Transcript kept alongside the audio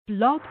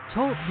Blog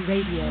Talk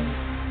Radio.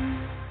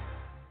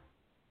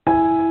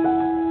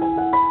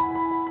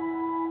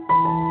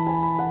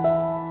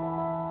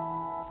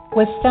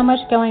 With so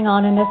much going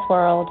on in this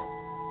world,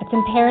 it's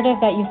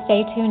imperative that you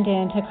stay tuned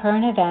in to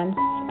current events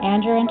and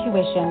your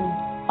intuition,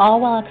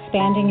 all while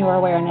expanding your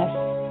awareness.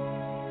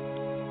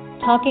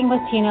 Talking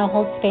with Tina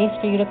holds space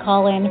for you to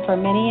call in for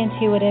many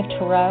intuitive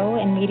tarot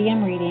and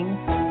medium readings,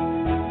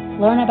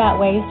 learn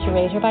about ways to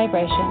raise your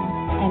vibration,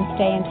 and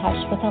stay in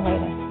touch with the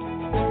latest.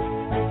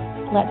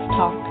 Let's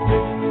talk.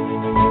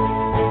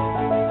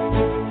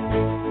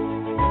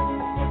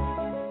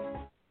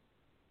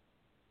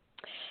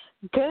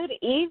 Good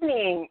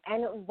evening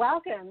and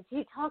welcome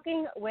to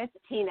Talking with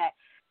Tina.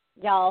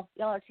 Y'all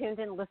are tuned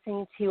in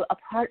listening to a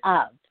part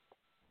of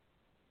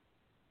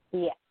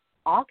the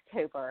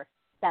October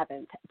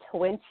 7th,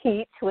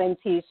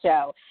 2020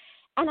 show.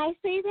 And I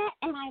say that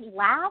and I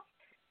laugh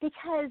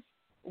because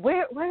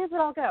where does it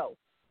all go?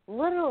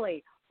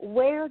 Literally,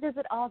 where does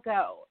it all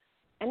go?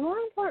 And more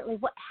importantly,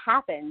 what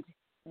happened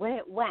when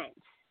it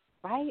went,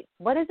 right?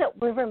 What is it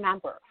we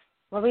remember?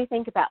 What do we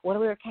think about? What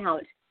do we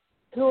recount?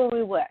 Who are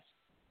we with,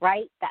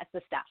 right? That's the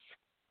stuff.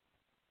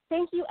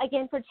 Thank you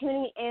again for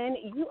tuning in.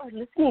 You are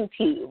listening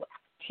to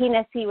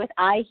Tina C. with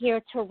I Hear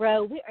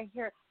Tarot. We are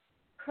here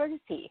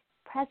courtesy,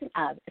 present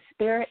of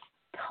Spirit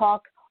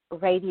Talk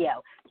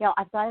Radio. Y'all,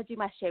 I've got to do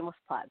my shameless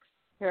plugs.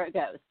 Here it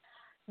goes.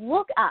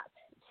 Look up,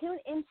 tune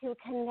into,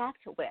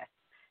 connect with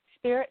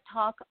Spirit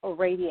Talk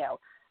Radio.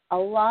 A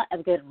lot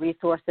of good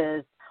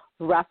resources,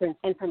 reference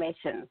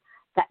information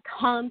that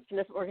comes from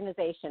this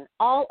organization,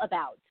 all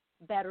about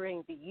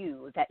bettering the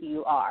you that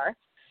you are.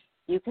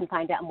 You can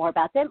find out more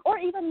about them or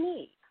even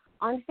me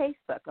on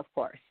Facebook, of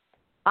course.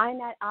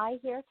 I'm at I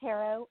Hear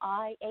Tarot,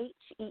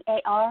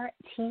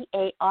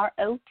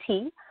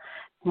 IHEARTAROT.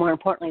 More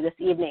importantly, this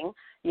evening,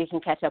 you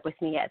can catch up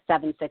with me at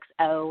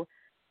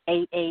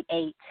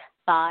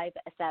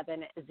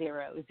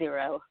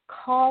 760-888-5700.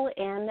 Call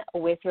in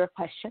with your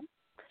question.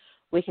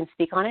 We can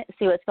speak on it,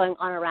 see what's going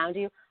on around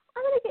you.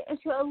 I'm going to get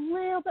into a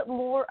little bit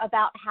more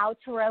about how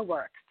tarot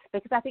works,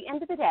 because at the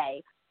end of the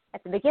day,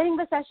 at the beginning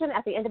of a session,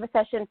 at the end of a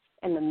session,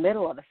 in the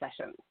middle of a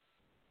session,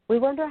 we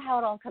wonder how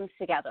it all comes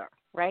together,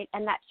 right?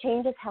 And that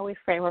changes how we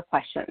frame our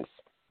questions.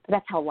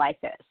 That's how life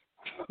is,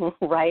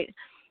 right?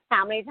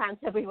 How many times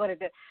have we wanted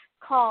to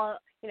call,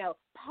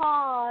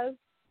 pause,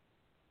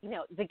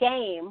 the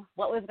game,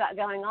 what we've got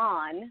going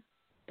on,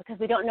 because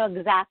we don't know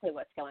exactly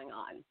what's going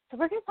on. So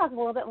we're going to talk a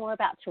little bit more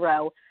about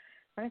tarot.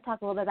 We're going to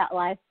talk a little bit about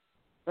life.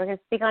 We're going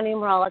to speak on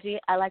numerology.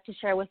 I like to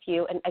share with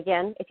you. And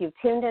again, if you've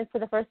tuned in for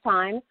the first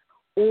time,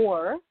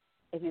 or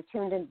if you've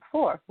tuned in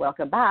before,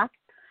 welcome back.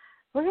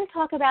 We're going to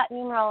talk about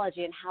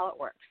numerology and how it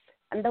works.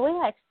 And the way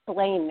I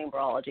explain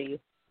numerology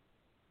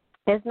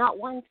is not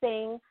one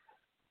thing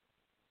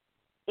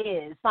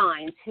is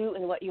fine, two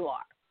and what you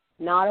are.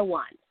 Not a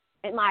one.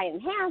 It might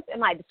enhance, it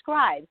might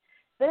describe,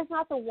 but it's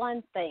not the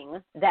one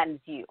thing that is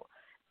you.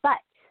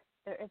 But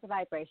there is a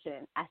vibration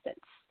in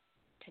essence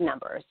to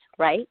numbers,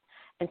 right?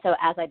 And so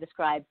as I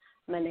described,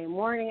 Monday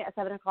morning at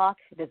 7 o'clock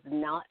does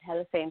not have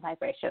the same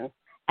vibration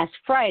as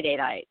Friday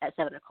night at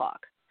 7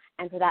 o'clock.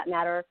 And for that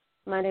matter,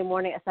 Monday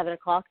morning at 7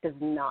 o'clock does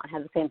not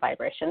have the same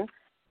vibration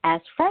as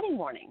Friday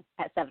morning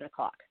at 7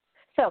 o'clock.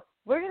 So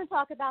we're going to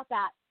talk about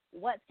that,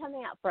 what's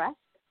coming up for us.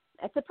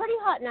 It's a pretty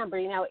hot number.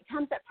 It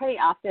comes up pretty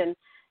often,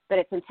 but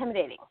it's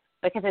intimidating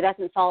because it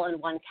doesn't fall in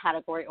one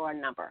category or a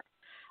number.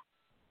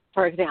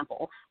 For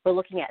example, we're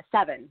looking at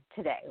 7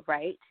 today,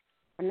 right?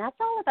 And that's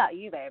all about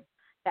you, babe.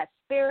 That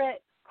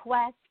spirit,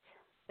 quest,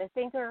 the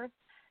thinker,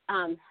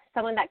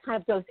 someone that kind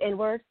of goes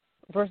inward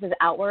versus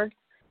outward.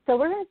 So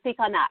we're going to speak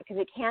on that because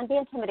it can be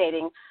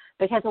intimidating,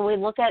 because when we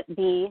look at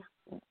the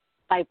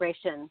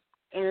vibration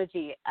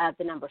energy of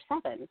the number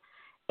 7,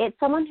 it's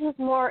someone who's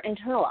more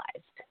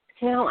internalized.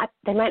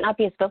 They might not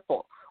be as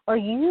vocal, or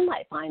you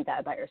might find that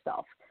about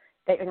yourself,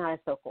 that you're not as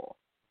vocal.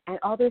 And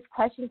all those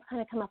questions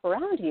kind of come up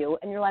around you,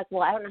 and you're like,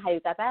 well, I don't know how you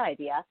got that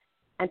idea.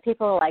 And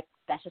people are like,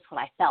 that's just what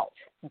I felt.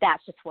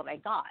 That's just what I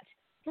got.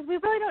 Because we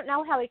really don't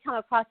know how we come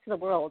across to the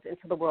world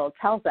until the world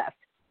tells us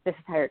this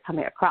is how you're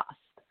coming across.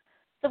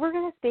 So we're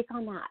going to speak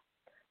on that.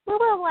 A little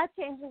bit of life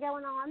changing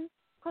going on.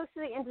 Close to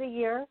the end of the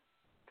year.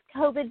 The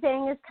COVID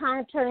thing is kind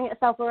of turning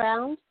itself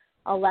around.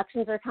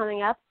 Elections are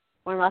coming up.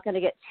 We're not going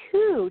to get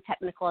too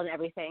technical on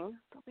everything,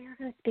 but we are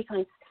going to speak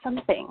on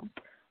some things,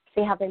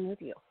 see how they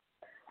move you.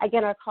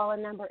 Again, our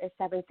call-in number is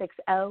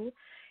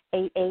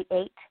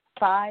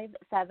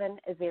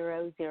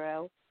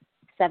 760-888-5700,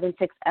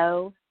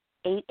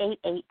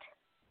 760-888-5700.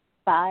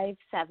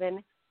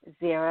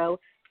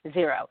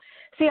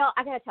 So, y'all,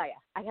 I got to tell you,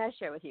 I got to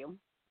share with you,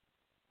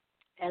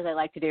 as I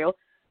like to do,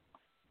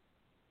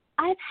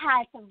 I've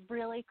had some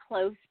really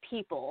close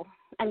people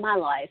in my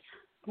life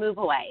move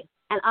away,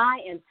 and I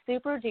am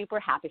super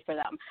duper happy for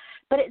them.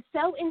 But it's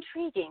so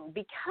intriguing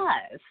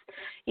because,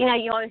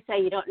 you always say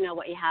you don't know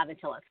what you have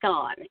until it's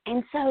gone.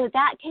 And so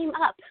that came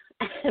up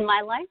in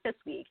my life this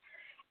week,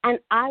 and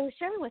I was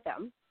sharing with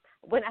them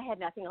when I had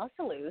nothing else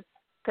to lose,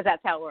 because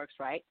that's how it works,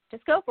 right?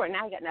 Just go for it.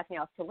 Now you got nothing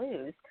else to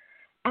lose.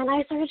 And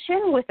I started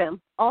sharing with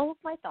him all of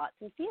my thoughts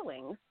and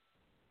feelings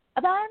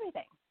about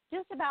everything,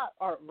 just about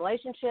our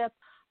relationship,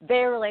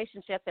 their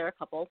relationship, they're a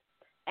couple,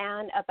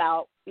 and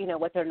about,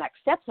 what their next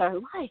steps are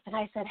in life. And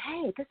I said,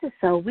 hey, this is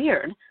so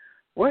weird.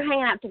 We're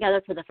hanging out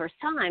together for the first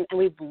time, and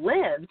we've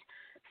lived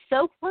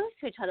so close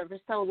to each other for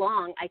so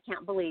long. I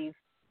can't believe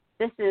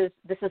this is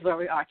where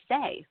we are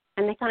today.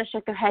 And they kind of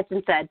shook their heads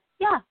and said,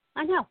 yeah,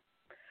 I know.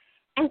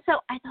 And so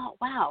I thought,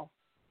 wow,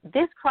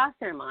 this crossed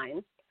their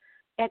minds.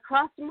 It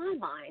crossed my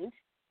mind,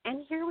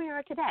 and here we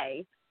are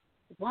today.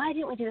 Why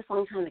didn't we do this a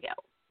long time ago?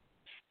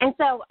 And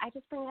so I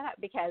just bring that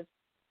up because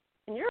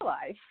in your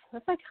life,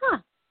 it's like,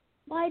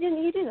 why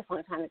didn't you do this a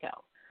long time ago?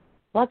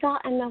 What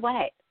got in the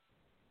way?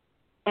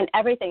 And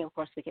everything, of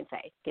course, we can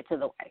say gets in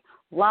the way.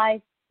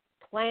 Life,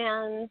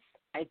 plans,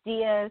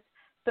 ideas,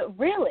 but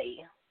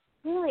really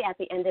at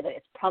the end of it,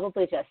 it's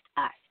probably just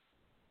us.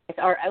 It's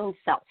our own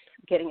self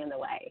getting in the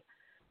way.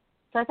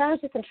 So I thought it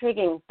was just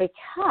intriguing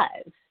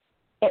because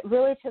it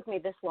really took me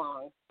this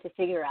long to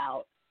figure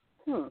out,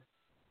 I'm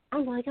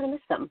really going to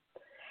miss them.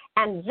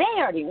 And they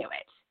already knew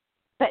it,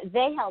 but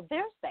they held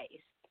their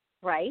space,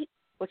 right,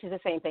 which is the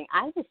same thing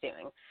I was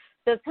doing.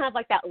 So it's kind of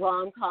like that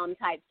rom-com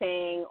type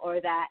thing,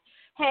 or that,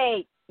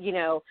 hey,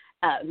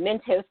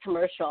 Mentos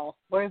commercial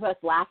where we both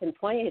laugh and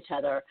point at each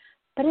other.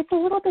 But it's a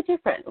little bit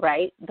different,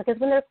 right? Because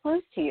when they're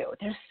close to you,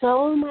 there's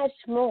so much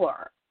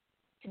more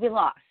to be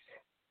lost.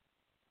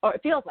 Or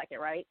it feels like it,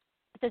 right?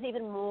 But there's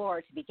even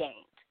more to be gained.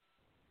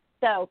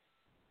 So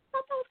I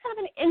thought that was kind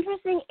of an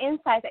interesting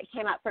insight that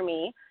came up for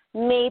me.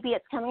 Maybe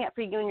it's coming up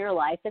for you in your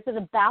life. This is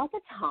about the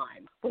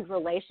time when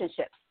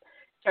relationships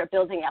start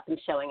building up and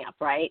showing up,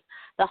 right?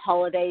 The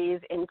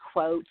holidays, in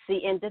quotes,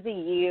 the end of the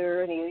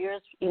year, New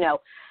Year's,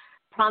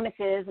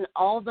 promises and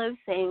all those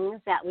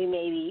things that we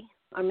maybe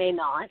or may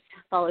not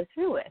follow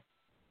through with.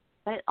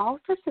 But it all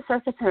starts to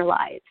surface in our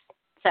lives.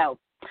 So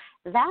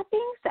that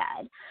being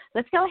said,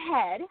 let's go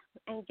ahead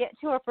and get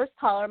to our first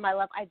caller. My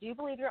love, I do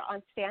believe you're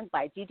on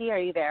standby. Dee, are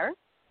you there?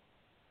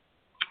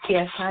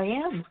 Yes, I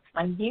am.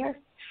 I'm here.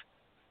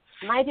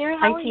 My dear,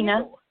 how are Tina.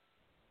 you?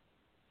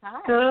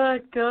 Hi.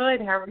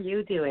 Good. How are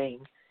you doing?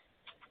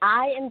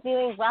 I am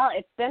doing well.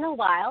 It's been a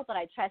while, but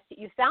I trust that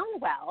you sound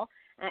well,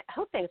 and I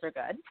hope things are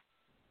good.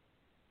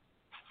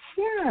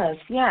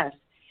 Yes.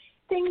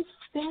 Things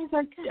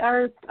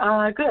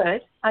are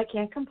good. I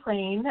can't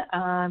complain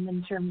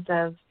in terms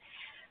of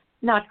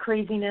not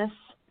craziness.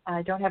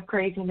 I don't have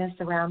craziness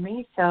around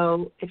me,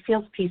 so it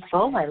feels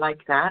peaceful. I like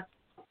that.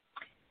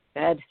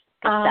 Good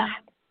stuff.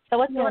 So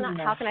what's going on?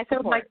 How can I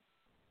support?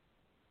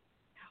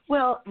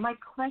 My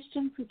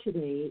question for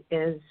today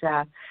is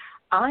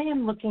I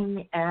am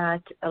looking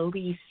at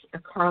a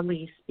car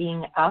lease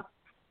being up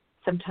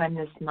sometime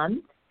this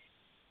month,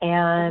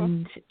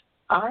 and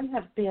I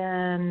have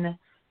been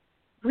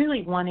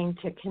really wanting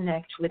to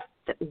connect with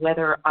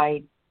whether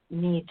I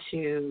need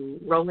to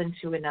roll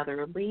into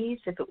another lease,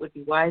 if it would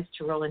be wise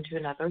to roll into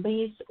another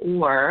lease,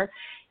 or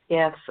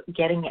if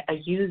getting a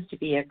used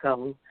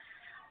vehicle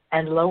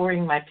and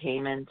lowering my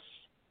payments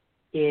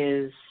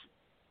is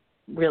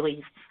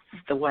really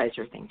the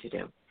wiser thing to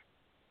do.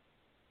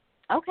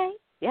 Okay.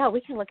 Yeah,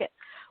 we'll look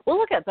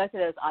at both of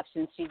those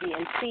options, Judy,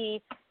 and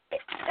see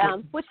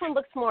which one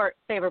looks more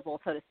favorable,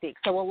 so to speak.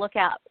 So we'll look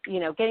at,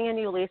 getting a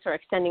new lease or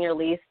extending your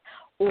lease,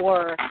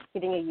 or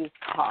getting a used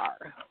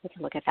car. We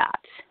can look at that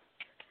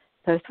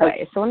both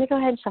ways. So let me go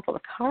ahead and shuffle the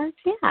cards.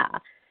 Yeah.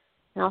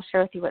 And I'll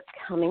share with you what's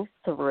coming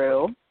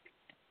through.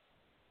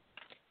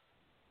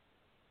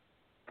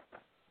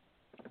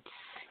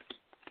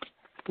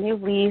 New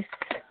lease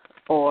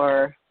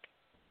or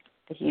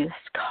the used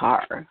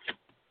car.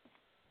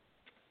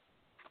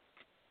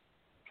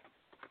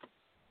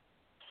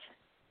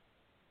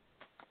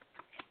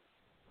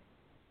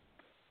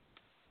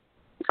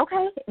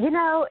 Okay,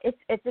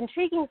 it's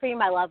intriguing for you,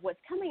 my love. What's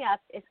coming up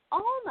is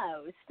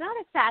almost, not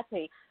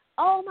exactly,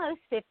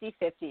 almost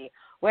 50-50,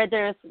 where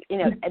there's,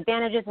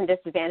 advantages and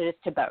disadvantages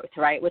to both,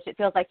 right, which it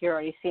feels like you're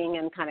already seeing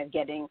and kind of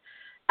getting.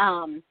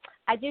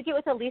 I do get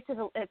with the lease,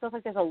 it feels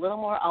like there's a little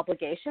more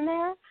obligation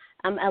there,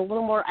 a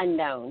little more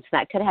unknowns.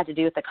 That could have to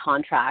do with the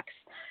contracts.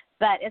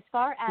 But as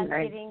far as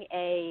getting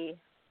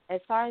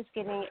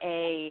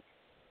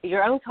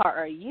your own car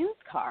or a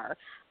used car,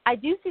 I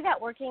do see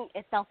that working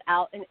itself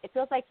out, and it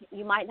feels like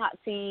you might not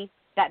see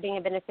that being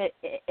a benefit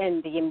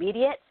in the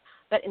immediate,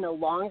 but in the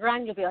long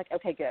run, you'll be like,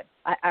 okay, good.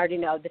 I already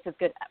know this is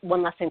good.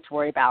 One less thing to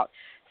worry about.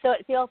 So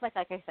it feels like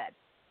I said,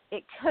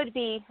 it could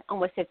be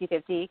almost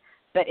 50-50,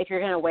 but if you're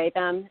going to weigh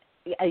them,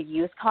 a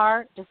used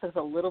car just looks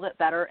a little bit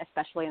better,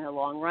 especially in the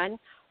long run.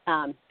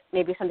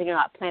 Maybe something you're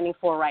not planning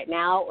for right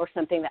now, or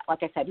something that,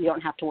 like I said, you don't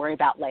have to worry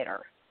about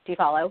later. Do you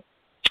follow?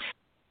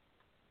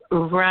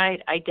 Right,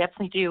 I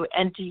definitely do.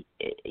 And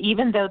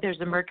even though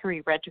there's a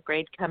Mercury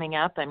retrograde coming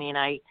up,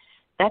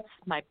 that's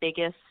my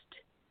biggest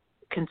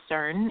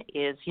concern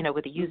is,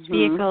 with a used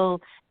vehicle,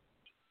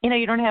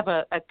 you don't have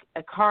a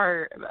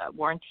car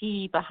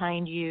warranty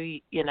behind you.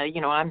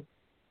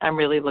 I'm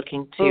really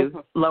looking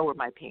to lower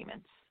my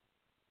payments.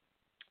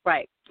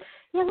 Right.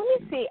 Yeah, let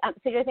me see.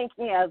 So you're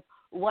thinking of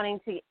wanting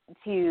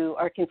to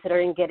or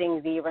considering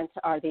getting the rent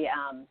or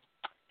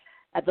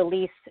the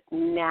lease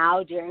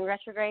now during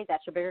retrograde?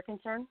 That's your bigger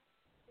concern?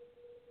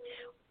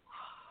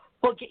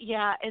 Well,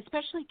 yeah,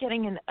 especially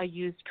getting a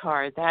used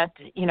car. That,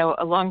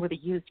 along with a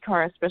used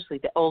car, especially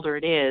the older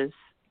it is,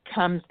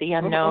 comes the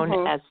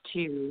unknown as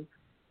to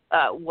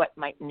what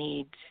might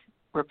need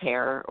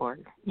repair or,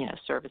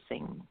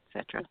 servicing,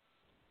 et cetera.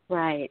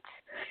 Right.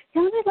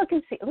 Yeah, let me look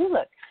and see.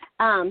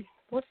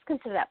 We'll just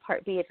consider that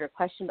part B of your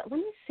question, but let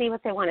me see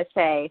what they want to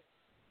say.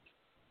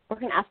 We're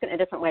going to ask it in a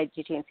different way,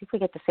 Gigi, and see if we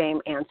get the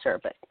same answer,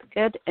 but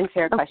good and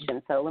fair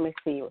question. So let me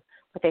see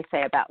what they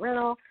say about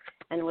rental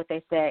and what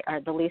they say,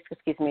 or the lease,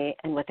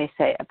 and what they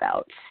say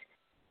about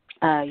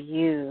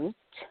used.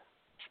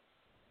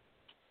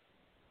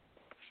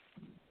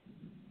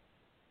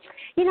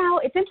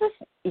 It's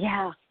interesting.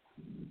 Yeah.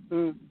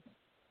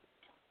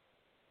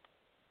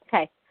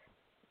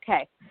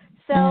 Okay.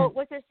 So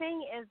what they're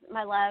saying is,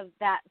 my love,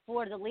 that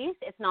for the lease,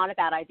 it's not a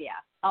bad idea.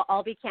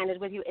 I'll be candid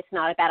with you. It's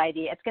not a bad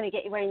idea. It's going to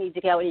get you where you need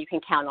to go, and you can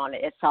count on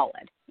it. It's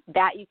solid.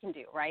 That you can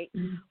do, right?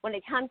 When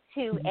it comes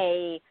to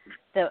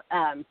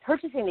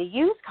purchasing a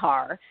used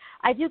car,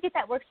 I do get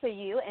that works for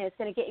you, and it's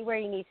going to get you where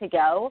you need to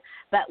go.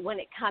 But when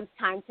it comes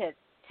time to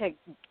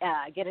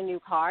get a new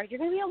car, you're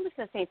going to be almost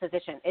in the same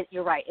position.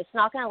 You're right. It's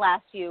not going to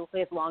last you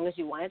as long as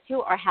you want it to,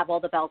 or have all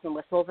the bells and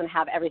whistles and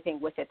have everything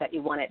with it that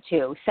you want it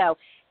to. So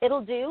it'll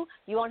do.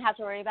 You won't have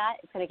to worry about it.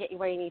 It's going to get you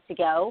where you need to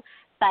go,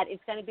 but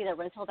it's going to be the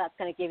rental that's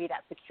going to give you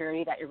that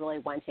security that you're really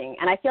wanting.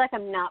 And I feel like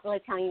I'm not really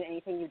telling you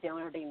anything you don't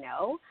already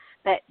know,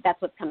 but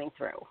that's what's coming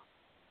through.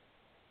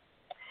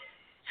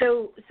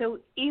 So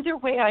either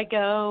way I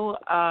go,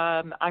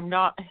 I'm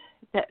not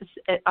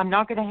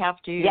going to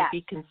have to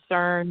be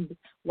concerned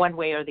one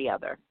way or the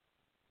other.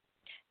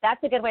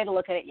 That's a good way to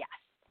look at it. Yes.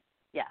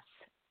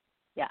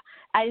 Yeah.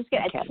 I just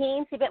get a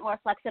teensy bit more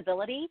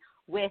flexibility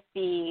with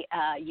the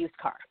used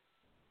car.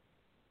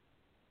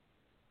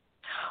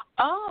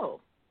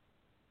 Oh,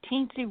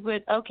 teensy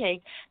would.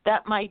 Okay,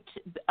 that might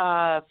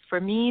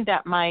for me.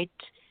 That might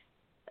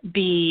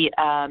be.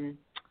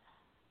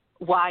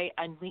 Why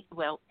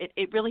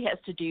it really has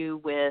to do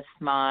with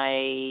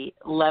my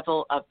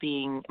level of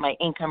my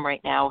income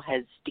right now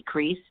has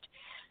decreased.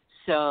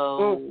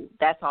 So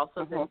that's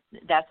also an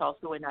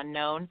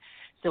unknown.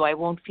 So I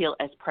won't feel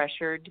as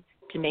pressured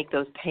to make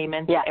those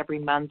payments every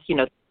month,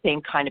 the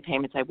same kind of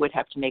payments I would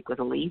have to make with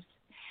a lease.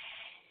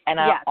 And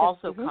I'm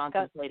also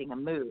contemplating a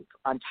move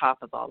on top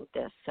of all of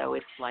this. So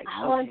it's like,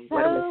 I'm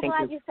so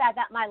glad you said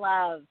that, my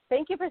love.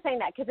 Thank you for saying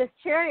that, because this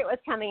chariot was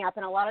coming up,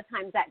 and a lot of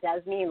times that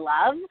does mean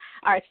love,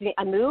 or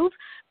a move.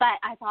 But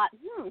I thought,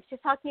 she's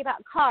talking about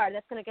a car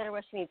that's going to get her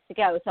where she needs to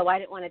go. So I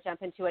didn't want to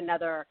jump into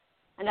another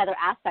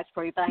aspect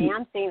for you, but I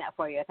am seeing that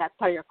for you. If that's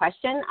part of your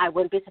question, I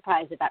wouldn't be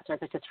surprised if that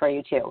surfaces for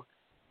you too.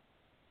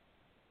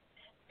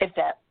 If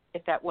that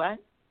what?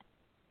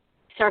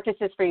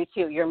 Surfaces for you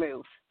too, your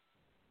move.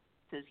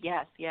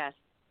 Yes. That's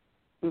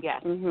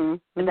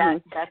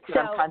what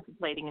I'm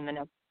contemplating in the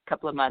next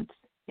couple of months.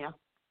 Yeah.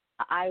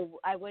 I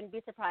wouldn't be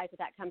surprised if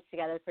that comes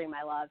together for you,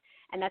 my love.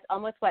 And that's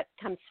almost what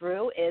comes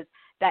through, is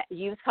that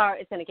used car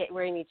is going to get you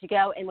where you need to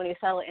go. And when you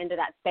settle into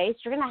that space,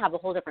 you're going to have a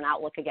whole different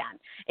outlook again.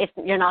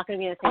 You're not going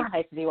to be in the same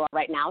place as you are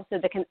right now. So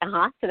the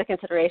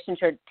considerations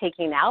you're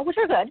taking now, which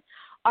are good,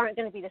 aren't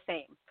going to be the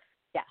same.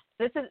 Yeah.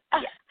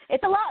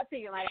 It's a lot for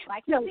you, my love.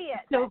 I can see it.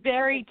 So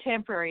very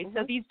temporary.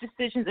 So these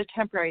decisions are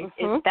temporary.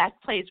 That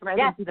plays right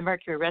into the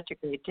Mercury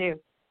retrograde too.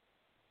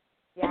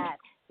 Yes.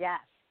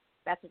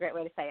 That's a great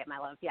way to say it, my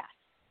love. Yes.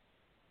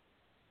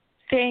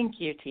 Thank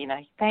you,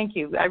 Tina. Thank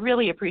you. I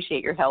really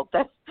appreciate your help.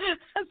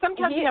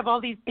 Sometimes you have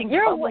all these things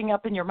bubbling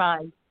up in your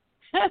mind.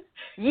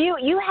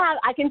 You have,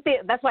 I can see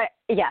it. That's why,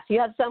 yes, you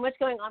have so much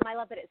going on, my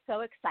love, but it's so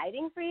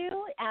exciting for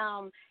you.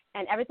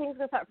 And everything's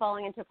going to start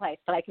falling into place.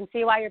 But I can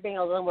see why you're being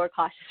a little more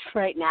cautious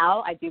right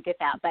now. I do get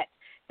that. But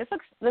this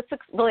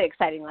looks really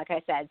exciting, like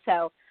I said.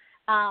 So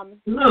don't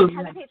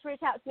hesitate to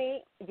reach out to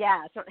me.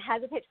 Yeah, don't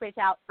hesitate to reach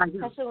out,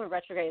 especially when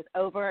retrograde is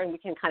over and we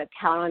can kind of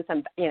count on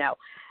some,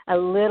 a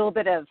little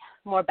bit of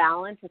more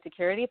balance and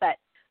security. But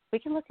we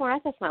can look more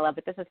at this, my love.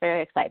 But this is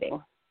very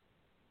exciting.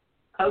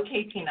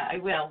 Okay, Tina, I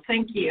will.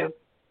 Thank you.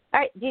 All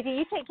right, Gigi,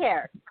 you take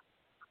care.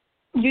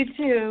 You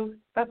too.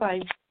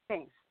 Bye-bye.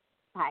 Thanks.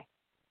 Bye.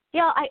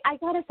 I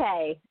got to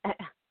say,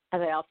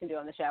 as I often do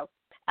on the show,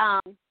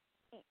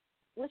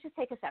 let's just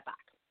take a step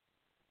back.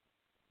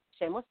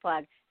 Shameless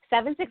plug.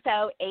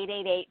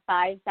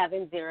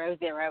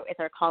 760-888-5700 is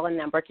our call-in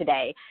number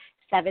today.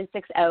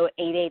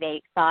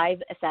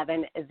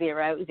 760-888-5700.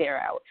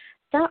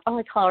 It's not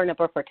only caller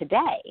number for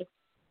today,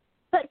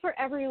 but for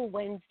every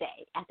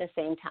Wednesday at the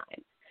same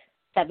time.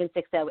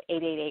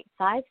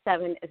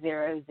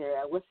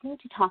 760-888-5700. Listening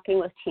to Talking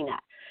with Tina.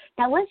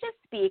 Now, let's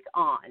just speak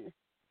on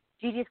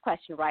Gigi's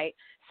question, right?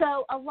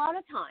 So a lot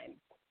of times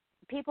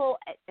people,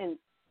 and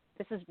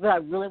this is what I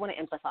really want to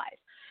emphasize,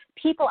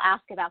 people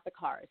ask about the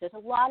cards. There's a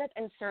lot of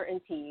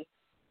uncertainty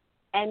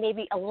and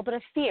maybe a little bit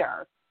of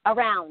fear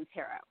around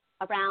tarot,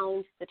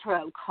 around the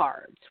tarot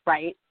cards,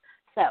 right?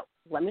 So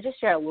let me just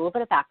share a little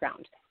bit of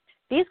background.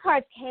 These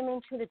cards came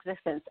into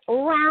existence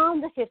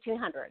around the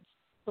 1500s,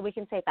 so we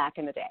can say back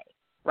in the day,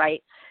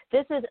 right?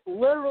 This is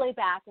literally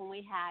back when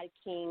we had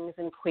kings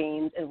and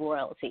queens and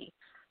royalty,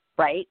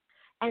 right?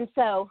 And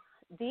so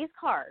these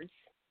cards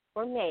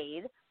were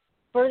made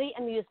for the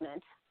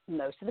amusement,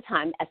 most of the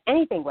time, as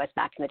anything was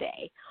back in the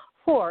day,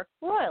 for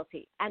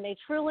royalty. And they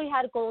truly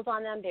had gold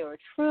on them. They were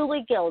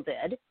truly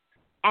gilded,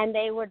 and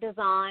they were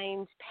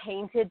designed,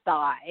 painted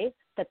by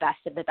the best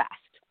of the best.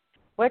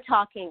 We're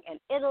talking in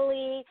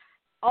Italy,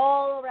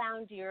 all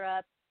around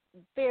Europe,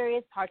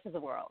 various parts of the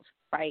world,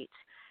 right?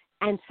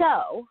 And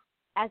so,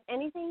 as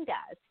anything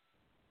does,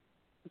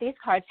 these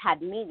cards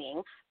had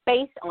meaning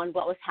based on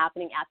what was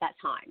happening at that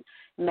time.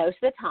 Most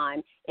of the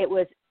time, it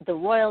was the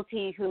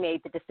royalty who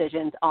made the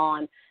decisions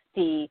on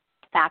the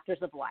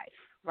factors of life,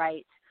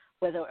 right?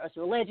 Whether it was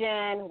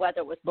religion,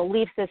 whether it was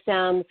belief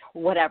systems,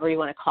 whatever you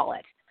want to call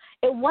it.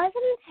 It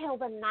wasn't until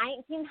the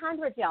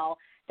 1900s, y'all,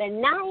 the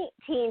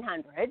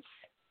 1900s,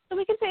 so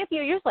we can say a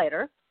few years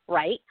later,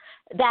 right,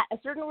 that a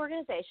certain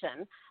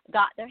organization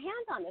got their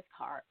hands on the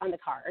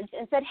cards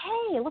and said,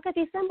 hey, look at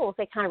these symbols.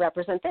 They kind of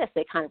represent this.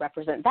 They kind of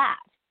represent that.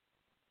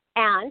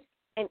 And,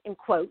 in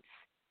quotes,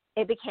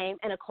 it became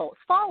an occult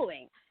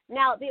following.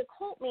 Now, the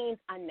occult means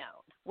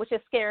unknown, which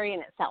is scary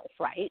in itself,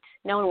 right?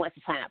 No one wants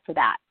to sign up for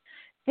that.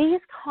 These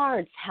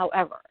cards,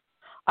 however,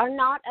 are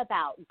not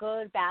about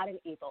good, bad, and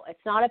evil.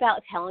 It's not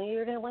about telling you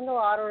you're going to win the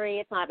lottery.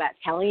 It's not about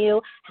telling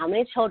you how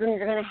many children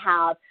you're going to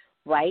have,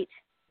 right?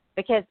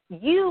 Because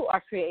you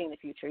are creating the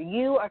future.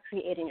 You are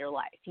creating your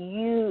life.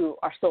 You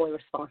are solely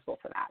responsible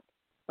for that.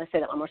 Let's say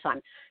that one more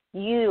time.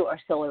 You are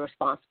solely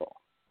responsible.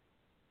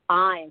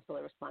 I am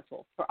solely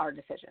responsible for our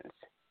decisions,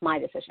 my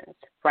decisions,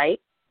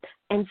 right?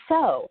 And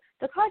so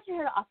the cards are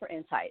here to offer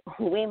insight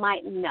we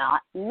might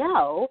not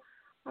know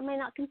or may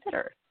not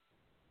consider,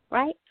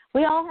 right?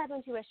 We all have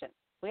intuition.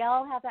 We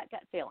all have that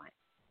gut feeling,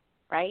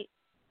 right?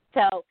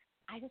 So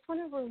I just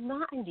want to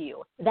remind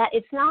you that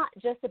it's not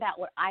just about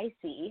what I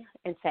see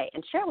and say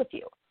and share with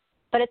you,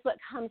 but it's what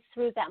comes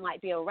through that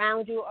might be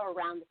around you or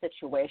around the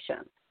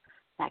situation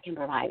that can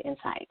provide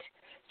insight.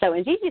 So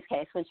in Gigi's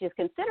case, when she's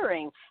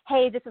considering,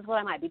 hey, this is what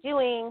I might be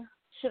doing,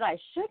 should I,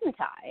 shouldn't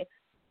I,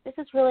 this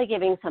is really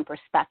giving some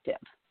perspective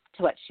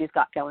to what she's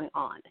got going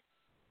on,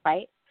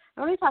 right?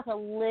 I'm going to talk a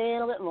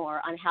little bit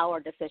more on how our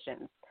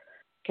decisions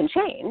can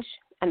change,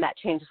 and that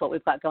changes what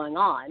we've got going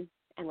on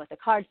and what the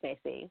cards may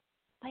see.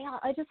 But y'all,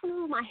 I just want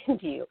to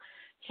remind you,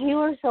 you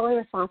are solely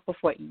responsible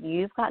for what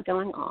you've got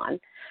going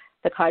on.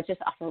 The cards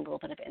just offer a little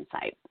bit of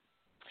insight.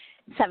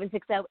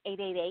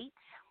 760-888.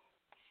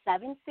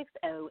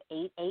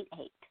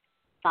 760-888-5700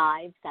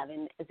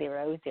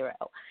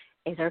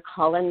 is our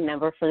call-in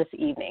number for this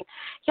evening.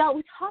 Y'all,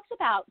 we talked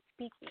about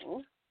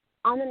speaking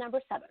on the number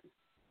 7.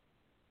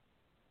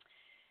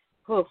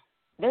 Whew.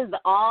 This is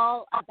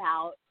all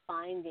about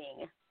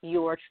finding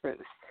your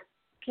truth,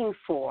 looking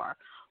for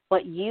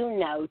what you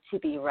know to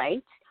be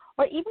right,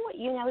 or even what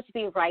you know to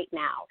be right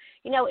now.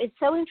 You know, it's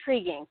so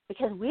intriguing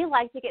because we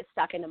like to get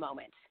stuck in the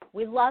moment.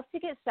 We love to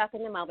get stuck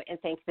in the moment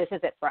and think this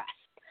is it for us.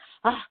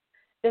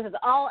 This is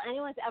all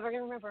anyone's ever going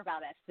to remember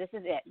about us. This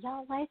is it.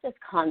 Y'all, life is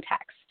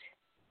context.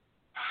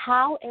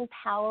 How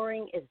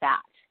empowering is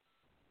that?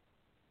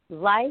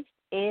 Life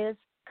is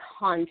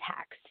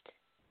context.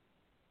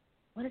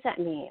 What does that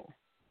mean,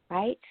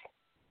 right?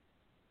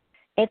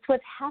 It's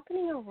what's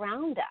happening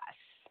around us.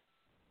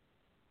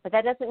 But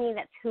that doesn't mean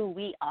that's who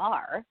we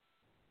are.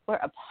 We're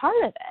a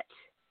part of it.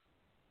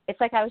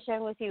 It's like I was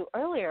sharing with you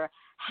earlier,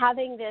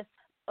 having this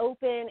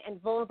open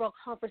and vulnerable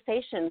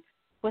conversation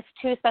with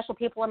 2 special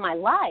people in my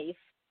life.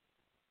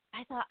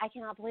 I thought, I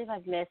cannot believe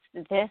I've missed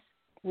this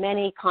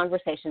many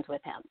conversations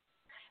with him.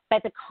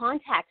 But the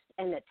context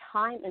and the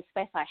time and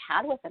space I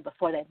had with them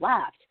before they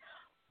left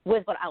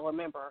was what I'll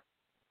remember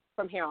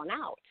from here on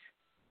out.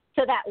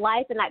 So that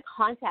life and that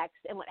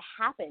context and what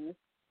happens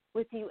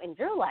with you in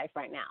your life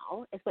right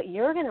now is what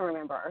you're going to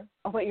remember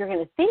or what you're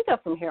going to think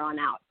of from here on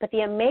out. But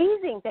the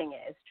amazing thing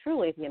is,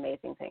 truly the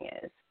amazing thing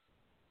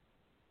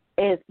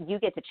is you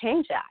get to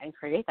change that and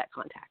create that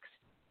context,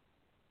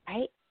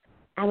 right?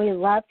 And we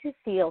love to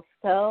feel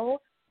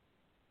so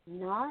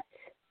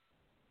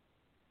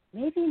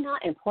maybe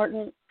not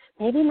important,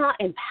 maybe not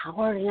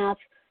empowered enough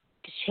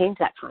to change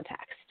that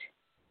context.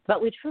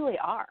 But we truly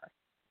are.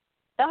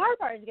 The hard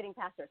part is getting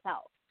past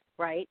ourselves,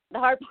 right? The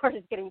hard part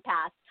is getting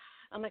past,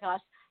 oh my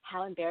gosh,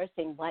 how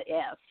embarrassing, what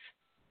if?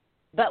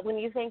 But when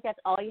you think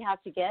that's all you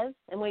have to give,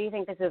 and when you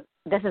think this is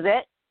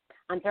it,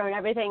 I'm throwing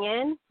everything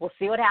in, we'll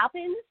see what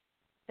happens,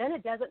 then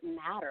it doesn't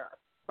matter,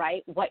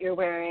 right, what you're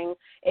wearing,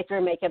 if your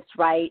makeup's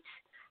right,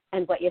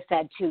 and what you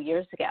said 2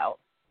 years ago.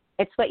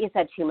 It's what you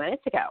said 2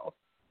 minutes ago.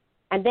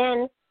 And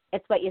then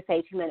it's what you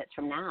say 2 minutes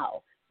from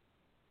now.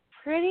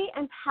 Pretty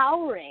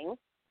empowering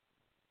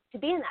to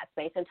be in that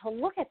space and to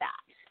look at that.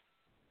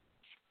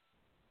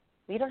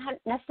 You don't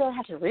necessarily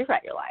have to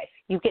rewrite your life.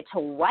 You get to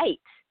write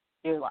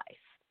your life.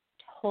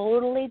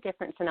 Totally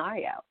different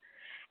scenario.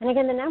 And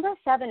again, the number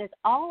 7 is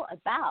all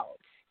about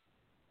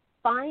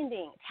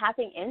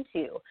tapping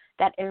into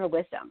that inner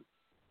wisdom,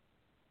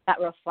 that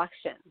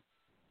reflection,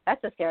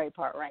 That's the scary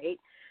part, right?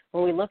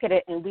 When we look at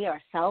it and we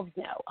ourselves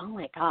know, oh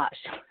my gosh,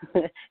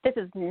 this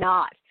is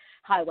not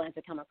how I wanted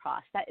to come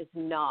across. That is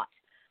not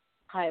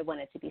how I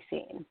wanted to be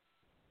seen.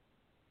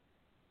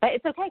 But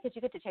it's okay because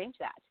you get to change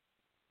that.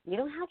 You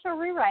don't have to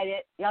rewrite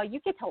it. You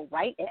get to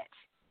write it.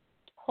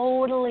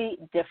 Totally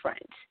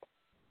different.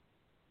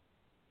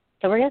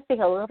 So we're going to speak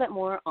a little bit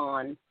more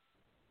on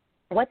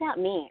what that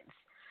means.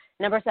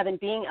 Number 7,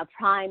 being a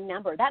prime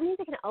number. That means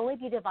it can only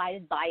be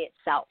divided by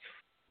itself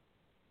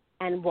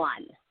and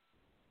 1.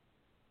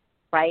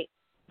 Right?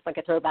 It's like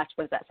a throwback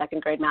to that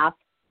 2nd grade math,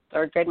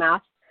 3rd grade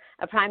math.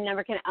 A prime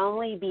number can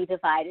only be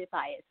divided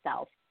by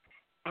itself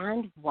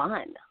and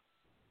 1.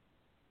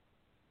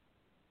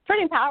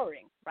 Pretty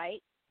empowering,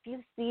 right? If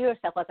you see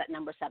yourself as that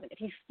number 7, if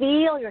you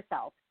feel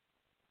yourself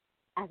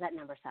as that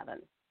number 7,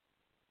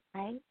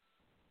 right?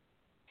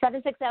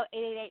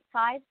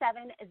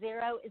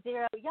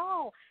 760-888-5700.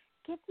 Y'all,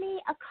 give me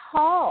a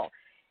call.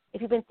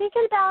 If you've been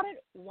thinking about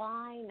it,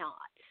 why not,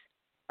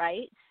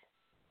 right?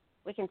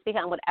 We can speak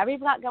on whatever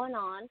you've got going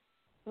on,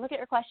 look at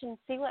your question,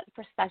 see what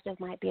perspective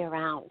might be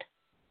around.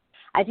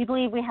 I do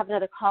believe we have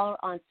another caller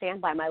on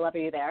standby. My love, are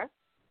you there?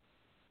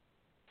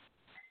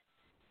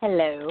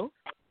 Hello.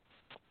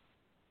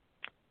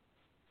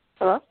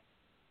 Hello?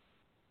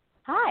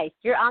 Hi,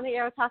 you're on the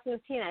air talking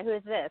with Tina. Who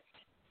is this?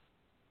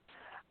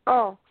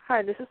 Oh,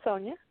 hi, this is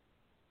Sonia.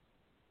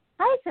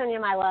 Hi, Sonia,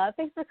 my love.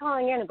 Thanks for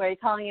calling in. Where are you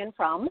calling in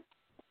from?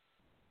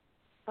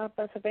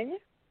 Pennsylvania.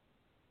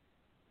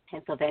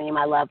 Pennsylvania,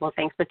 my love. Well,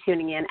 thanks for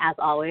tuning in, as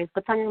always.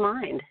 What's on your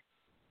mind?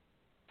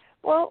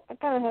 Well, I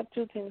kind of have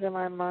 2 things in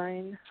my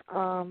mind.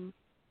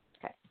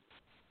 Okay.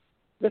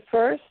 The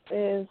first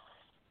is,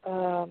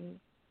 I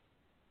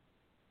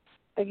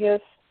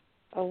guess,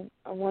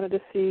 I wanted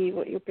to see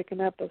what you're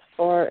picking up as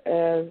far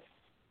as,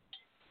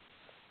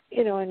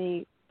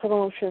 any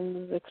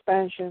promotions,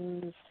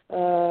 expansions.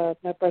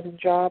 My present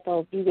job,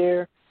 I'll be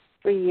there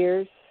 3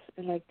 years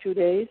in like 2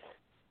 days.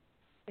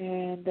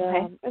 And,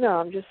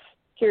 I'm just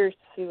curious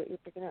to see what you're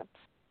picking up.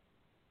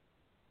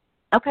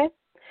 Okay.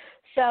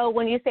 So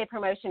when you say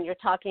promotion, you're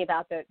talking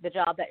about the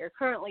job that you're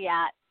currently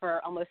at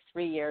for almost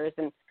 3 years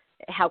and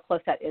how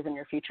close that is in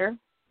your future?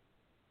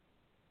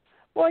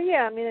 Well,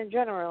 yeah, in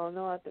general,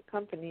 at the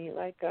company,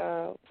 like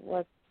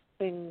what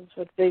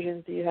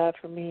visions do you have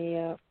for me?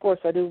 Of course,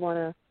 I do want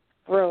to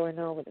grow,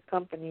 with the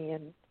company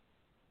and,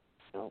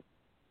 as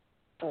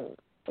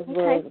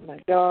well as my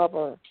job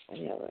or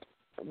any other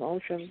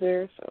promotions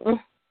there. So.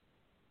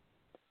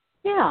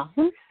 Yeah,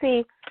 let's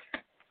see,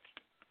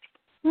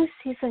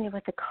 Sonia,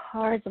 what the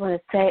cards want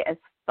to say. As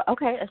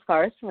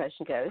far as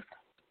promotion goes,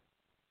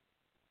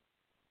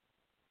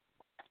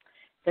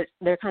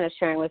 they're kind of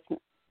sharing with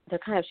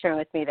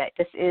me that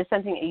this is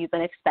something that you've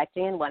been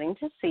expecting and wanting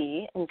to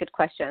see, and good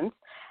questions.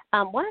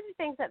 One of the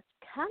things that's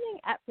coming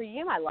up for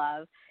you, my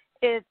love,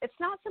 is it's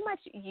not so much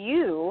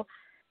you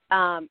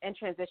in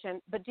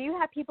transition, but do you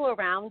have people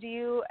around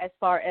you as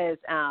far as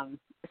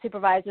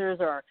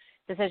supervisors or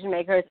decision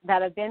makers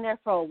that have been there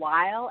for a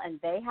while and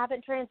they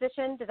haven't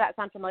transitioned? Does that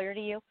sound familiar to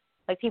you?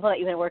 Like people that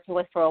you've been working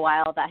with for a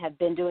while that have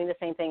been doing the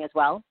same thing as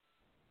well?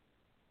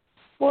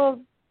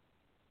 Well,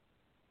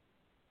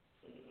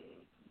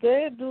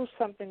 they do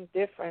something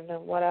different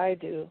than what I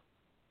do.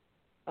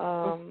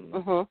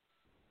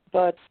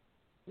 But,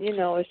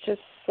 it's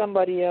just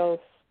somebody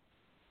else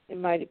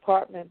in my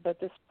department, but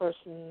this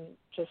person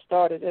just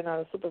started. They're not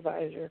a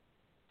supervisor.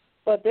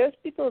 But there's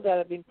people that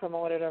have been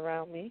promoted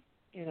around me,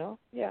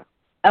 yeah.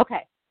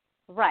 Okay,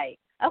 right.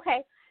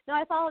 Okay. No,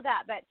 I follow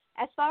that. But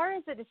as far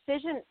as the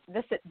decision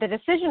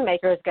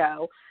makers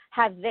go,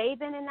 have they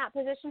been in that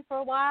position for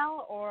a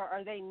while, or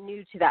are they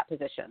new to that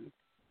position?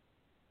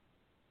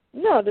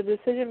 No, the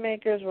decision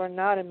makers were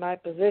not in my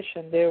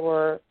position. They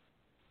were,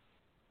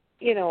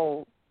 in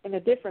a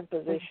different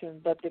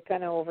position, but they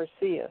kind of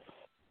oversee us.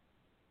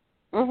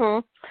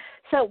 Mhm.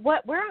 So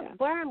where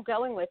I'm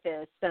going with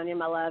this, Sonia,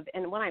 my love,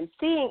 and what I'm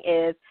seeing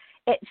is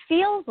it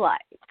feels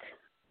like,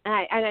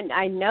 and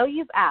I know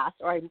you've asked,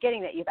 or I'm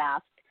getting that you've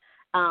asked,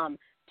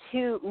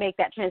 to make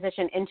that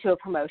transition into a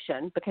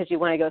promotion because you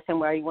want to go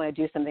somewhere, you want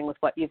to do something with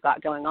what you've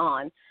got going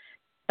on.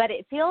 But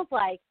it feels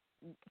like,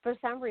 for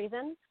some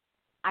reason,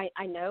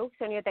 I know,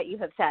 Sonia, that you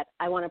have said,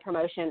 I want a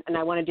promotion and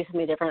I want to do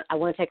something different. I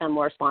want to take on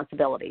more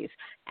responsibilities.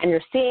 And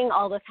you're seeing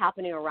all this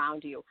happening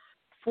around you.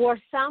 For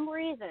some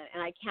reason,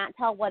 and I can't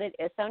tell what it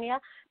is,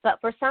 Sonia, but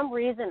for some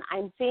reason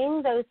I'm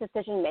seeing those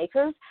decision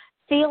makers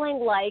feeling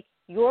like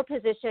your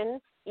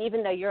position,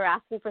 even though you're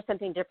asking for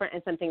something different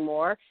and something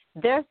more,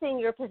 they're seeing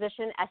your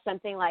position as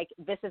something like,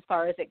 this as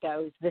far as it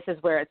goes, this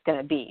is where it's going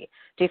to be.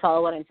 Do you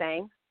follow what I'm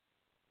saying?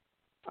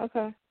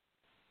 Okay.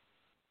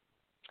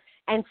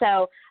 And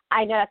so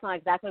I know that's not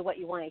exactly what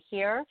you want to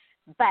hear,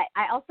 but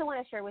I also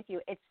want to share with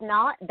you, it's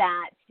not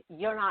that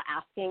you're not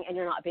asking and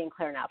you're not being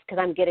clear enough,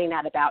 because I'm getting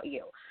that about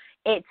you.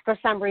 It's for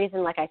some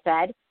reason, like I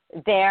said,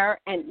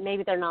 and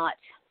maybe they're not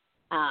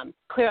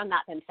clear on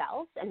that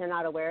themselves and they're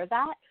not aware of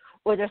that,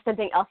 or there's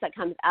something else that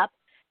comes up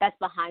that's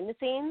behind the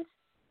scenes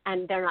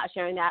and they're not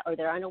sharing that or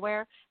they're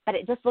unaware. But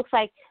it just looks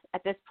like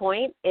at this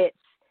point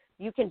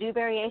you can do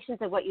variations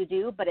of what you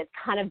do, but it's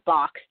kind of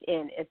boxed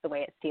in is the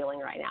way it's feeling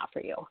right now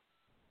for you.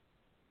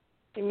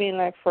 You mean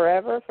like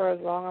forever? For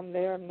as long I'm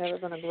there, I'm never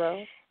going to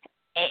grow?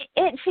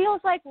 It feels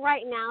like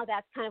right now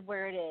that's kind of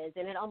where it is,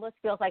 and it almost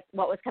feels like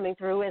what was coming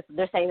through is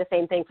they're saying the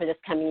same thing for this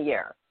coming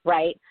year,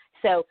 right?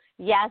 So,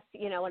 yes,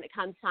 when it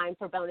comes time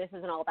for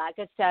bonuses and all that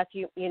good stuff,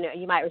 you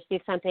might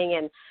receive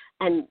something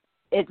and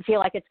it feel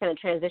like it's going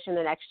to transition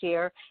the next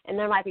year, and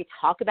there might be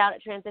talk about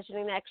it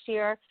transitioning next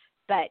year,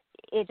 but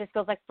it just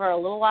feels like for a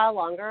little while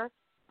longer,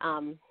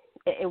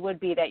 it would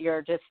be that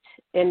you're just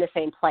in the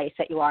same place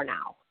that you are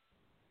now.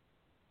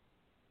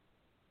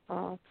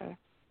 Oh, okay.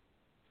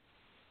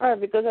 All right,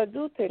 because I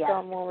do take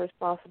on more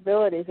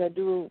responsibilities. I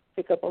do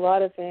pick up a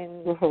lot of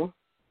things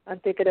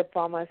and take it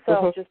upon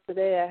myself. Just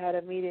today I had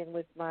a meeting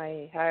with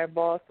my higher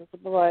boss and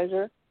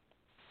supervisor,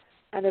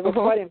 and they were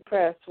quite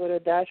impressed with a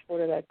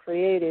dashboard that I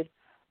created.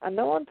 And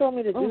no one told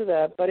me to do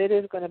that, but it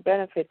is going to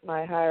benefit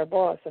my higher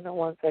boss,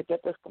 once I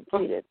get this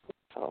completed.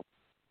 So,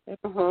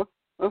 No,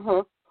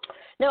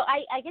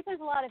 I get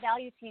there's a lot of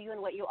value to you and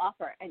what you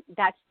offer, and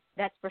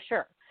that's for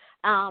sure.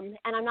 And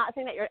I'm not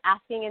saying that you're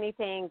asking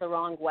anything the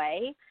wrong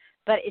way,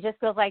 but it just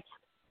feels like,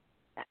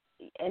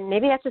 and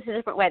maybe that's just a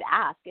different way to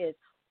ask, is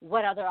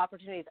what other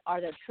opportunities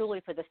are there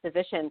truly for this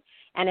position?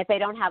 And if they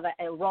don't have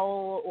a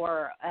role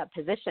or a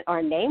position or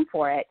a name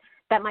for it,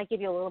 that might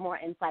give you a little more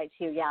insight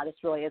to, this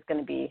really is going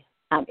to be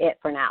it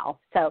for now.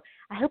 So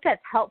I hope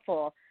that's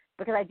helpful,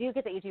 because I do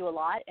get that you do a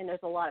lot, and there's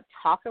a lot of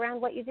talk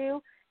around what you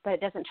do, but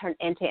it doesn't turn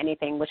into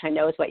anything, which I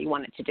know is what you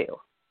want it to do.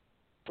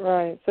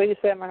 Right. So you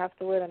say I'm going to have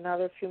to wait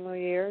another few more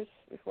years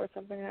before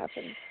something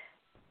happens?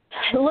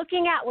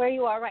 Looking at where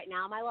you are right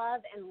now, my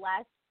love,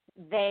 unless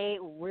they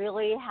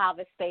really have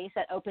a space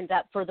that opens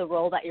up for the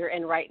role that you're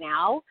in right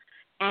now,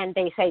 and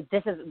they say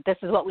this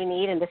is what we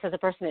need and this is the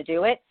person to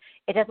do it,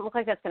 it doesn't look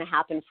like that's going to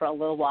happen for a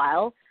little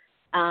while.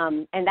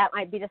 And that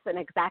might be just an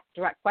exact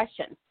direct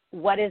question.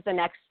 What is the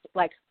next,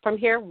 from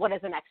here, what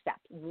is the next step?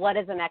 What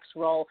is the next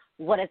role?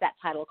 What is that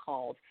title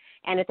called?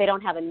 And if they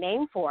don't have a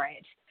name for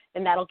it,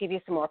 then that'll give you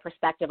some more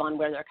perspective on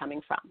where they're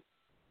coming from.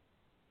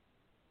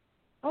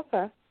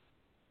 Okay.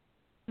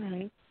 All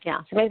right. Yeah,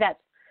 so maybe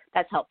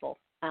that's helpful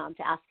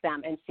to ask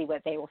them and see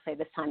what they will say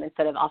this time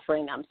instead of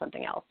offering them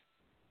something else.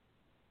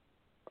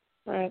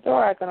 Right.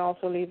 Or I can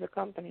also leave the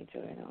company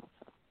too,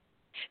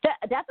 So.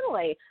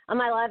 Definitely.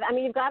 My love, I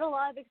mean, you've got a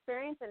lot of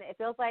experience, and it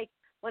feels like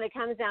when it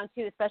comes down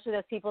to, especially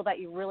those people that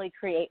you really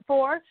create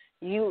for,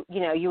 you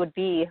would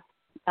be,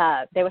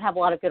 they would have a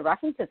lot of good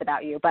references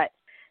about you, but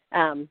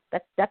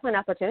that's definitely an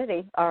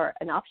opportunity or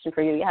an option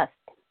for you, yes.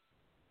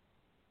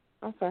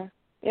 Okay.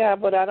 Yeah,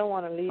 but I don't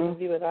want to leave and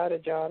be without a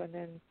job and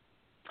then.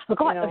 Of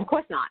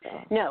course not.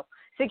 No.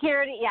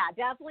 Security,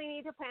 definitely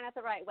need to plan it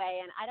the right way.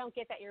 And I don't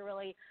get that you're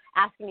really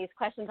asking these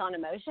questions on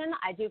emotion.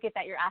 I do get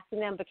that you're asking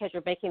them because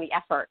you're making the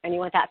effort and you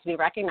want that to be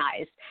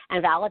recognized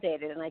and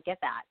validated, and I get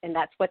that. And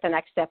that's what the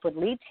next step would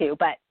lead to.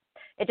 But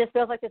it just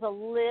feels like there's a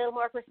little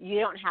more you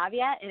don't have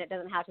yet, and it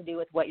doesn't have to do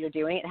with what you're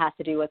doing. It has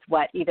to do with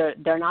what either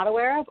they're not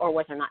aware of or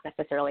what they're not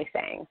necessarily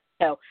saying.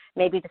 So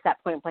maybe just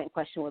that point-blank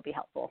question would be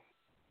helpful.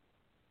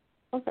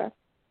 Okay.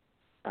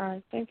 All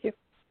right. Thank you.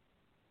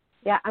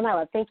 Yeah, my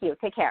love. Thank you.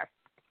 Take care.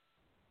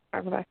 All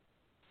right, bye-bye.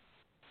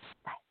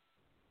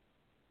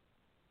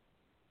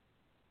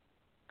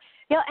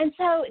 Bye. And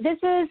so this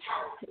is,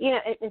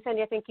 and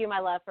Sonia, thank you, my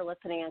love, for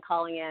listening and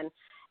calling in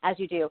as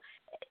you do.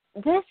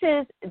 This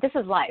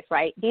is life,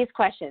 right? These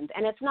questions,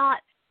 and it's not,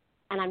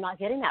 and I'm not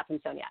getting that from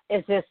Sonia.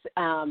 Is this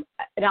an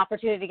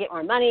opportunity to get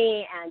more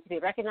money and to be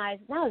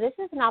recognized? No, this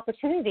is an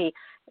opportunity,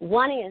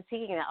 wanting and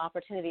seeking that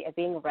opportunity of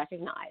being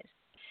recognized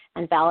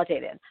and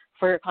validated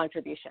for your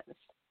contributions,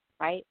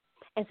 right?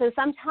 And so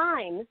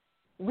sometimes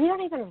we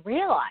don't even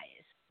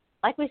realize,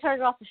 like we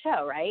started off the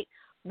show, right?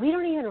 We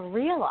don't even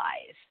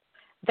realize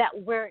that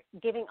we're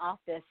giving off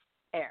this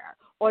air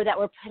or that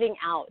we're putting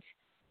out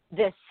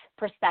this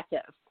perspective.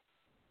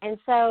 And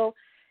so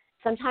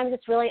sometimes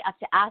it's really up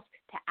to ask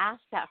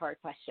that hard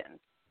question.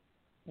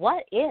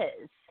 What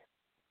is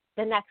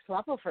the next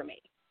level for me?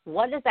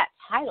 What is that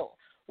title?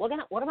 What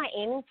am I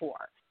aiming for?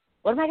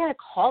 What am I going to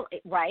call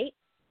it, right?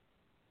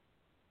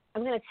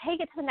 I'm going to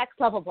take it to the next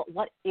level, but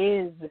what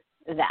is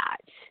that?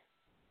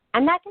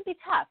 And that can be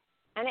tough,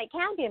 and it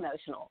can be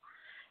emotional.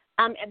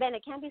 And then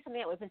it can be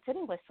something that we've been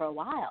sitting with for a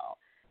while,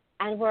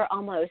 and we're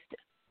almost,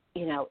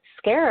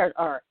 scared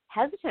or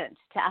hesitant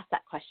to ask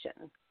that question.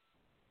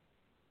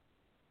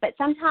 But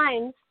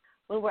sometimes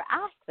when we're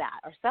asked that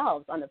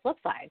ourselves on the flip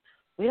side,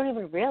 we don't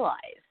even realize,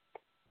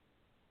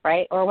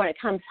 right? Or when it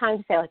comes time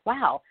to say, like,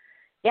 wow,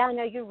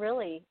 you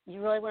really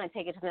want to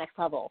take it to the next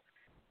level,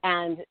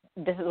 and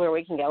this is where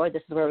we can go or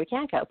this is where we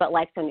can't go. But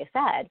like Sonia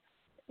said,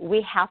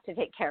 we have to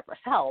take care of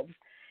ourselves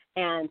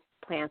and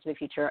plan for the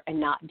future and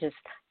not just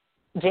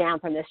jam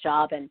from this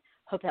job and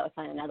hope that we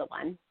find another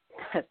one.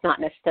 That's not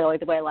necessarily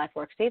the way life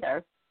works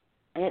either.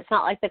 And it's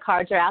not like the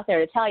cards are out there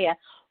to tell you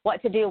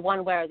what to do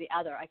one way or the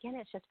other. Again,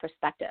 it's just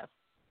perspective.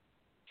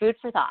 Food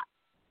for thought,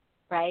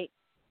 right?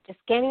 Just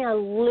getting a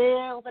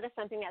little bit of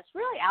something that's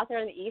really out there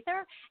in the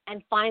ether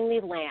and finally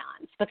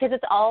lands, because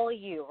it's all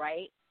you,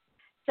 right?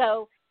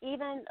 So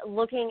even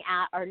looking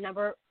at our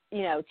number,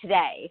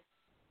 today,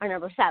 our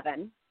number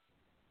 7,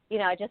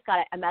 I just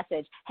got a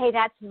message, hey,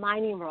 that's my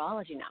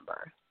numerology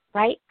number,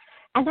 right?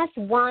 And that's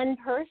one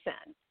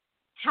person.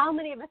 How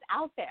many of us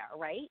out there,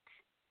 right?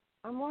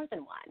 Or more than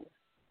one.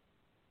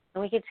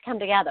 And we get to come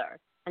together,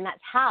 and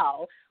that's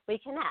how we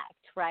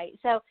connect, right?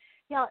 So,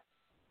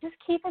 just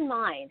keep in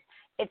mind,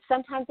 it's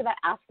sometimes about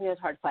asking those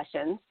hard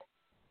questions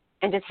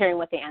and just hearing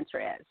what the answer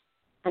is.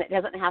 And it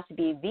doesn't have to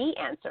be the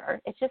answer.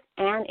 It's just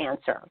an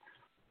answer,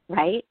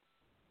 right?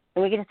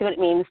 And we get to see what it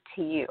means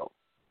to you.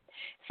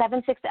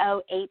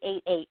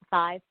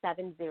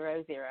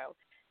 760-888-5700.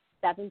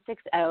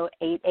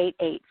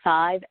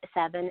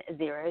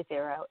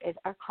 760-888-5700 is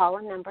our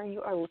call-in number you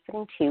are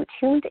listening to,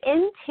 tuned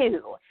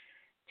into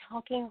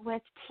Talking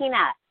with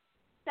Tina.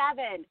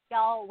 7,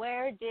 y'all,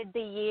 where did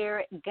the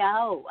year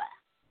go?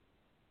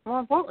 More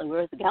importantly,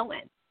 where's it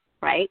going,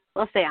 right?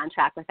 We'll stay on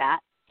track with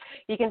that.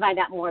 You can find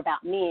out more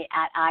about me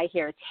at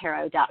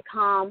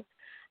iheartarot.com.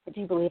 I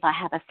do believe I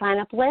have a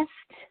sign-up list.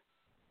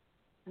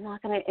 I'm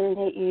not going to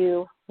inundate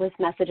you with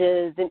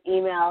messages and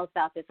emails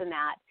about this and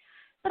that,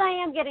 but I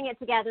am getting it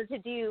together to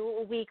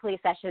do weekly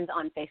sessions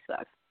on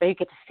Facebook where you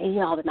get to see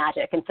all the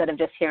magic instead of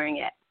just hearing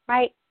it,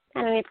 right?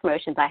 And any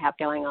promotions I have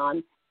going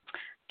on.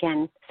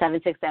 Again,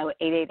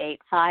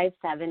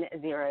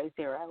 760-888-5700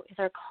 is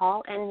our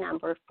call-in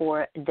number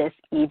for this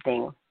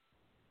evening.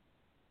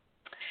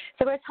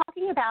 So we're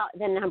talking about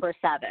the number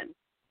 7,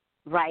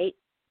 right?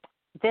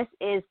 This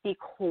is the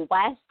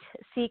quest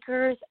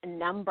seeker's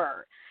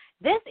number.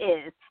 This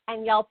is,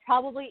 and y'all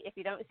probably, if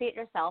you don't see it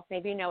yourself,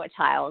 maybe you know a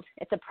child.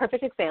 It's a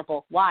perfect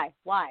example. Why?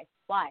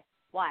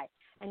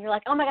 And you're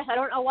like, oh my gosh, I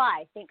don't know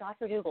why. Thank God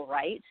for Google,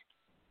 right?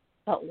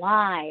 But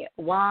why?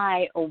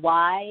 Why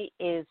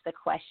is the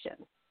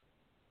question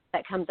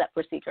that comes up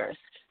for seekers.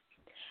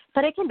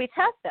 But it can be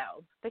tough,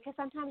 though, because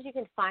sometimes you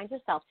can find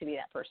yourself to be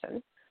that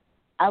person,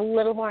 a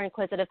little more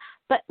inquisitive,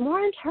 but more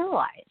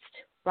internalized,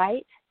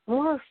 right?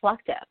 More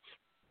reflective.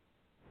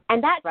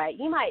 And that, right,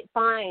 you might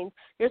find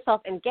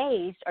yourself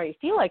engaged, or you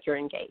feel like you're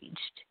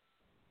engaged.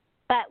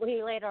 But when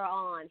you later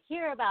on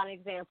hear about an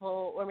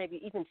example or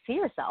maybe even see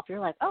yourself,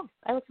 you're like, oh,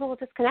 I look a little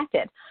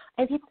disconnected.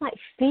 And people might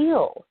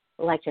feel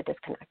like you're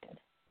disconnected.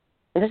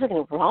 And there's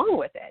nothing wrong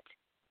with it.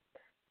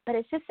 But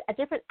it's just a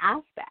different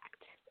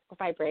aspect or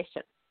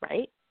vibration,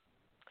 right,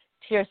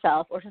 to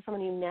yourself or to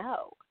someone you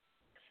know.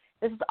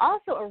 This is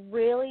also a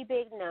really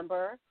big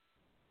number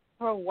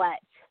for what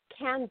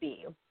can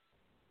be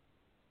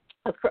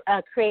a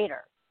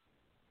creator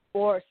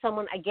or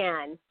someone,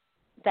 again,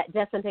 that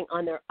does something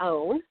on their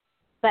own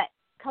but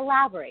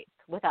collaborates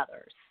with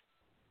others.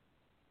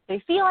 So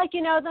you feel like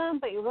you know them,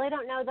 but you really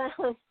don't know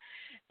them,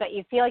 but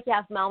you feel like you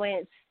have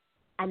moments,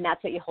 and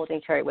that's what you hold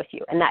and carry with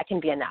you, and that can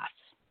be enough.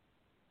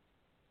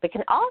 But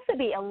can also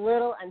be a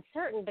little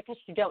uncertain because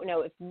you don't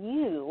know if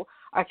you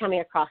are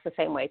coming across the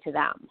same way to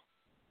them,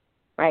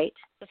 right?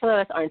 So some of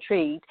us are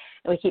intrigued,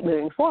 and we keep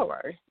moving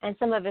forward. And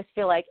some of us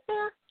feel like,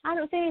 I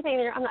don't see anything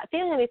there. I'm not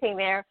feeling anything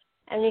there,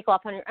 and you go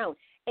off on your own.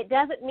 It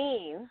doesn't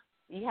mean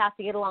you have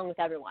to get along with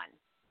everyone,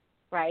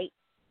 right?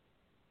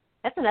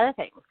 That's another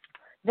thing.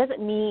 It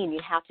doesn't mean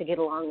you have to get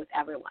along with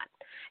everyone.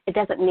 It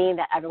doesn't mean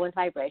that everyone's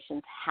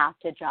vibrations have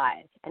to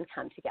jive and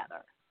come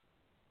together.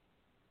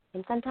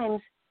 And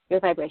sometimes your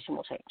vibration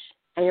will change,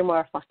 and you're more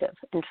reflective,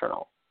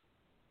 internal.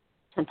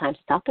 Sometimes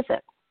it's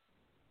opposite.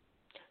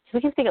 So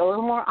we can speak a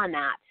little more on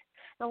that,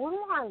 and a little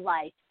more on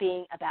life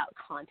being about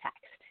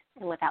context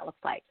and what that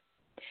looks like.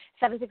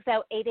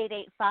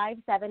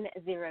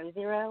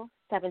 760-888-5700,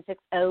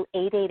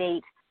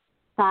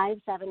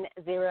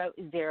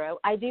 760-888-5700.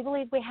 I do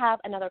believe we have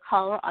another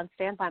caller on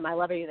standby. My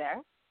love, are you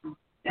there?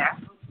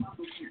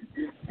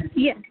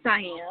 Yes, I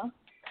am.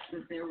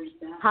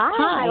 Hi,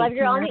 my love,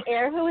 you're on the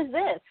air. Who is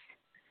this?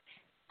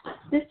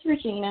 This is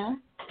Regina.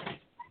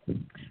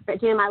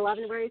 Regina, my love,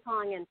 and where are you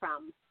calling in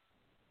from?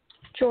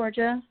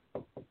 Georgia.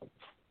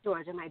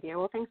 Georgia, my dear.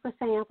 Well, thanks for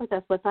staying up with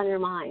us. What's on your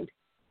mind?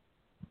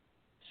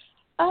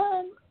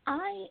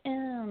 I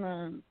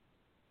am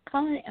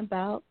calling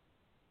about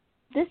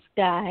this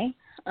guy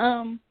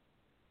that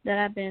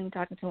I've been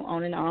talking to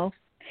on and off,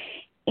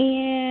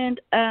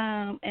 and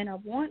I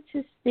want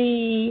to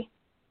see,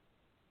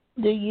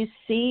 do you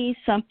see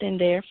something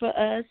there for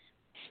us?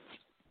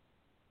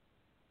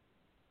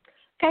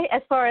 Okay,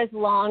 as far as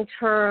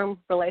long-term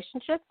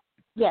relationships?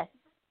 Yes.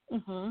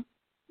 Mhm.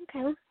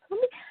 Okay,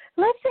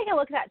 let's take a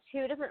look at that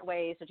two different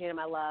ways, Regina,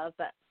 my love.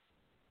 But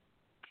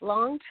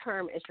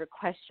long-term is your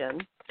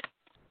question.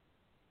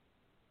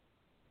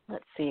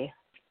 Let's see.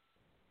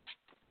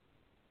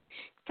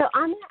 So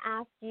I'm going to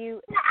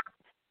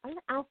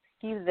ask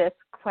you this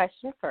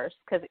question first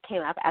because it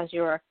came up as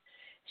you were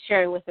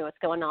sharing with me what's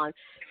going on.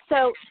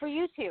 So for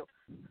you two,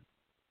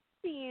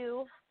 are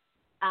you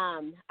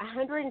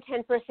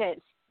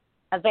 110%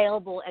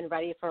 available and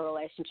ready for a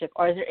relationship,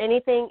 or is there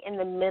anything in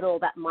the middle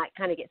that might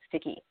kind of get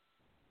sticky?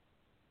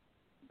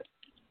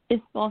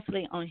 It's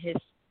mostly on his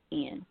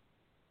end.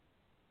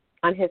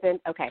 On his end?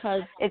 Okay.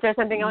 Is there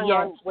something going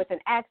on with an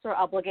ex or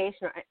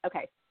obligation?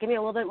 Okay. Give me a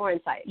little bit more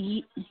insight.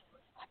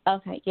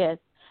 Okay, yes.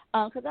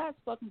 Because I had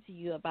spoken to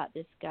you about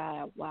this guy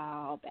a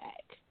while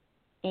back.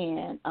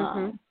 And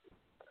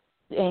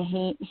and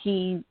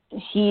he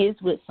is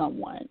with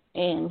someone,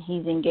 and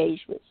he's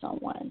engaged with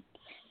someone.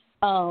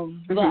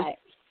 But,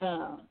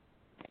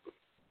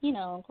 you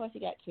know, of course he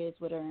got kids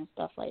with her and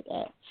stuff like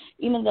that.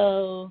 Even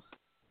though,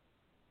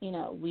 you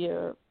know,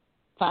 we're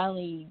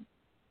finally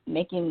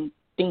making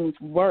things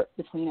work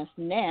between us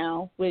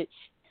now, which,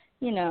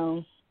 you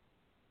know,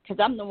 because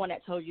I'm the one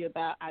that told you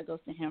about I go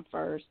to him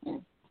first,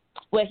 and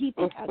well, he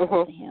thinks I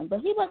go to him, but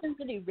he wasn't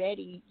really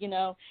ready, you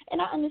know.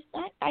 And I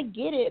understand, I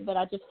get it, but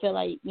I just feel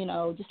like, you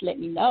know, just let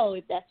me know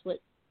if that's what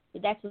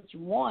you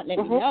want. Let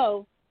me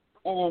know.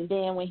 And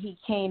then when he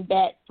came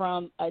back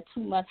from a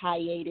 2-month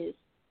hiatus,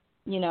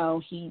 you know,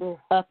 he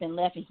up and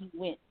left, and he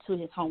went to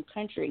his home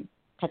country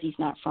because he's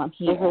not from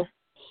here.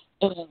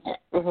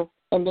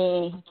 And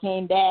then he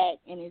came back,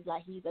 and it's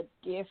like he's a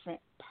different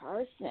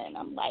person.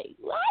 I'm like,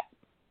 what?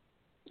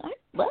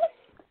 What?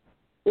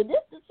 Is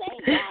this the same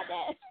guy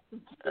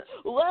that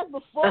was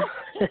before?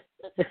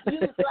 He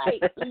was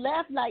like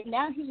left, like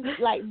now he's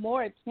like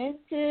more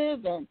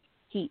attentive, and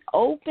he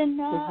opened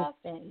up,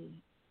 and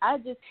I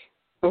just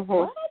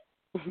what?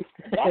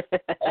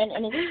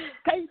 And it's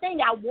crazy thing.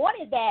 I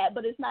wanted that,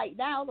 but it's like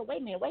now.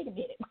 Wait a minute.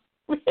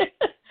 I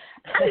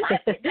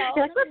like it though.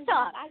 Like, let's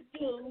talk. I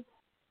do.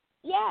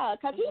 Yeah,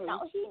 because he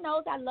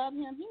knows I love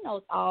him. He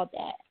knows all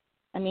that.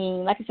 I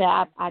mean, like I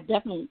said, I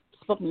definitely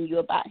spoken to you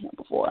about him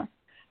before.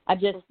 I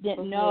just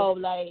didn't know,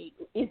 like,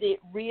 is it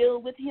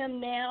real with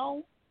him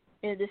now?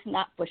 Is this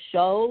not for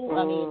show?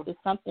 I mean, is it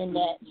something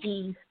that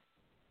he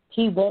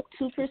wants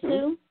to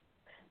pursue?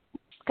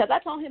 Because I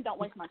told him, don't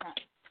waste my time.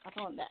 I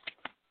told him that.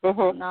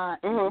 Not.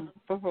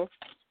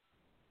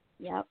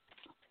 Yep.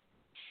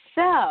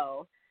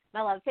 So,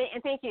 my love,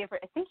 and thank you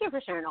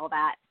for sharing all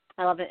that.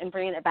 I love it and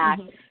bringing it back.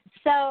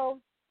 So,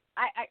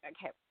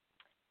 okay.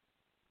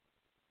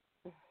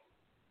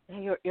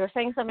 You're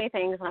saying so many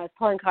things, and I was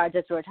pulling cards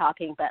as you were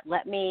talking, but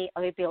let me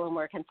be a little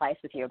more concise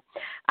with you.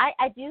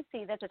 I do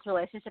see that this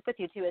relationship with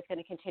you two is going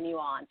to continue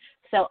on.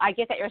 So I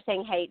get that you're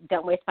saying, hey,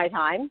 don't waste my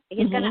time.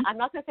 He's gonna. I'm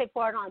not going to say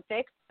pour it on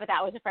thick, but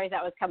that was a phrase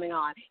that was coming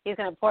on. He's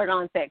going to pour it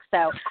on thick.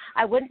 So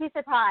I wouldn't be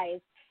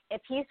surprised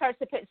if he starts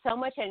to put so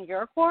much in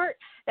your court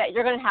that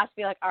you're going to have to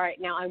be like, all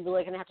right, now I'm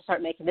really going to have to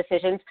start making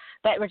decisions.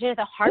 But, Regina,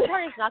 the hard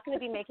part is not going to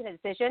be making a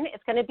decision.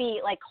 It's going to be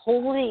like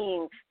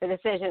holding the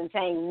decision,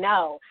 saying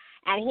no.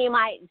 And he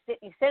might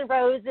send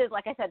roses,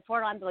 like I said, pour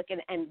it on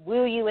and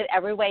woo you in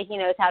every way he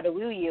knows how to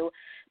woo you.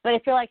 But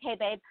if you're like, hey,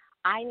 babe,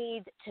 I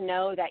need to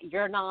know that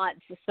you're not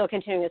still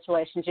continuing this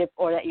relationship,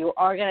 or that you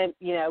are going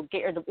to,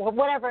 get your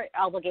whatever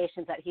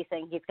obligations that he's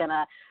saying he's going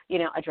to,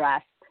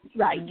 address.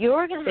 Right.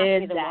 You're going to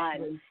have to be the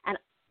one. And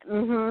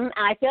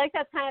I feel like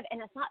that's kind of,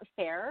 and it's not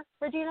fair,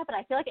 Regina, but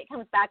I feel like it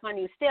comes back on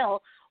you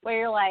still, where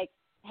you're like,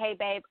 hey,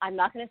 babe, I'm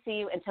not going to see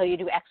you until you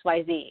do X,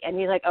 Y, Z. And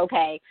he's like,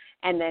 okay.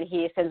 And then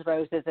he sends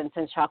roses and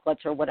sends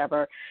chocolates or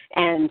whatever.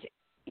 And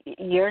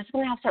you're just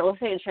going to have to start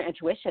listening to your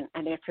intuition.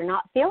 And if you're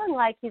not feeling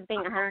like he's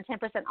being 110%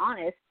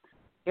 honest,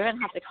 you're going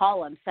to have to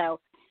call him.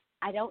 So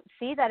I don't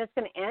see that it's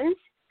going to end.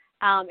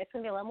 It's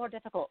going to be a little more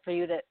difficult for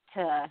you to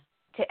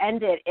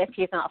end it if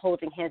he's not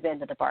holding his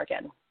end of the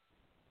bargain.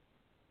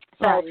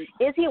 So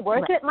is he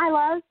worth it, my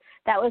love?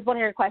 That was one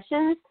of your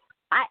questions.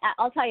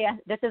 I'll tell you,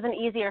 this isn't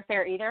easy or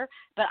fair either,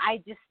 but I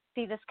just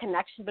see this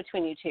connection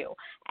between you two.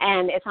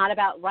 And it's not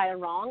about right or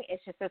wrong.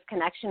 It's just this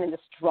connection and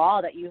this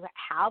draw that you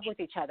have with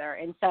each other.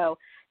 And so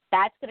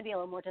that's going to be a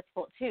little more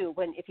difficult too,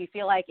 if you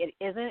feel like it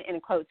isn't,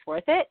 in quotes,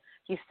 worth it,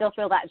 you still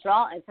feel that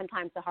draw, and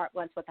sometimes the heart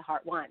wants what the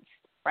heart wants,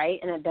 right?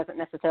 And it doesn't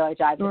necessarily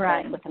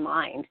jive with the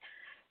mind.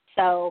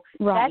 So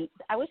I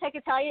wish I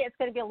could tell you it's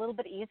going to be a little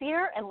bit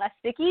easier and less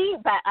sticky,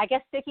 but I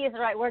guess sticky is the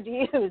right word to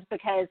use,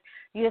 because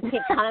you just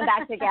keep coming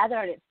back together,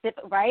 and it's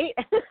right.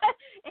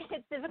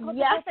 It's difficult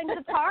to pull things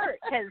apart,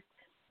 because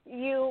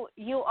you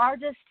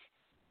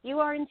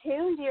are in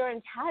tune, you're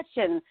in touch,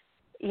 and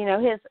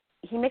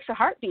he makes your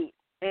heart beat,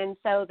 and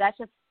so that's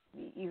just,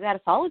 you got to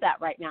follow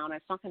that right now, and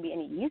it's not going to be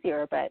any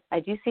easier, but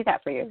I do see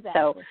that for you. Exactly.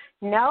 So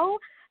no,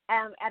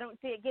 I don't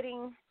see it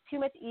getting too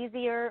much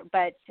easier,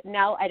 but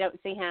no, I don't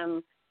see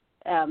him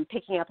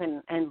picking up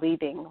and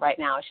leaving right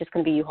now. It's just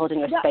going to be you holding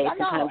your space and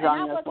kind of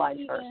drawing those lines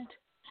first.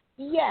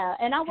 Yeah,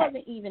 and I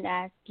wasn't even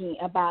asking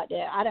about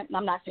that.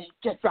 I'm not saying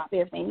just drop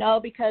everything. No,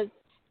 because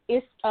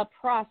it's a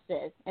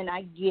process, and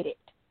I get it.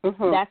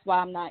 That's why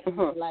I'm not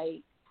even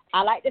like,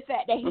 I like the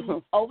fact that he's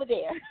over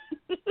there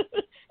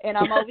and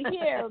I'm over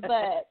here,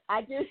 but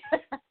I'm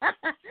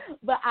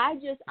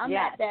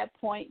at that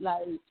point.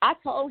 Like, I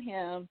told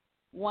him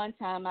one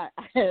time, I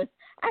said,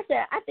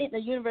 I think the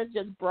universe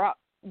just brought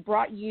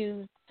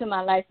you to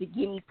my life to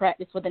give me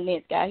practice for the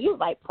next guy. He was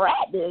like,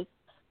 practice?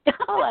 I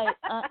was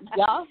like,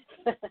 y'all,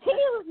 he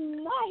was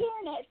not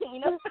hearing that,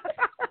 Tina.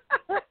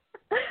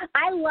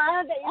 I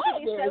love that you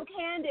can be so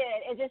candid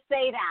and just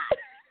say that.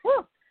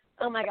 Whew.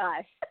 Oh my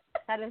gosh,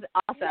 that is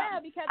awesome. Yeah,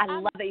 because I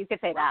love that you could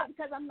say that.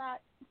 Because I'm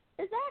not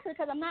Exactly,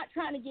 because I'm not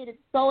trying to get it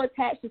so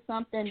attached to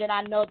something that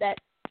I know that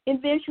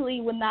eventually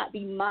will not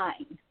be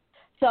mine.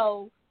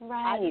 So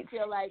I just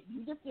feel like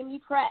you just give me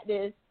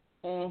practice,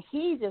 and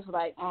he's just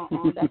like,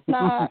 that's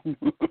not.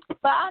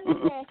 But I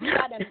understand he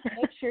got to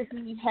make sure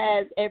he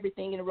has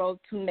everything in a row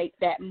to make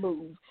that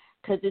move,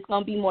 because it's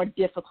going to be more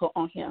difficult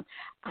on him.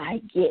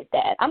 I get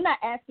that. I'm not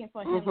asking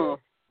for him to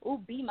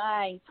be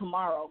mine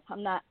tomorrow.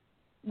 I'm not.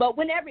 But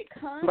whenever it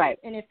comes,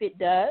 and if it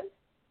does,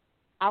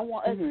 I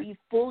want us to be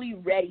fully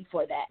ready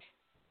for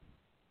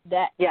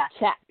that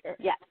chapter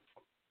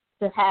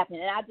to happen.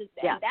 And I just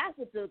and that's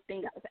what the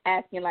thing I was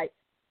asking, like,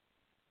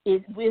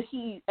 will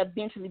he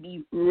eventually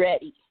be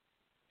ready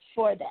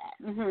for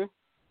that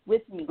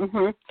with me?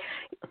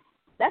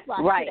 That's why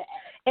I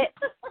should ask.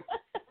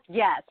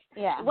 Yes.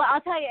 Yeah. Well,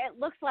 I'll tell you, it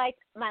looks like,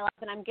 my love,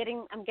 and I'm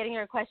getting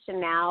your question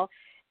now.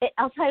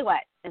 I'll tell you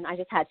what, and I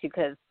just had to,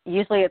 because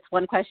usually it's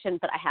one question,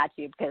 but I had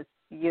to because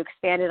you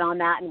expanded on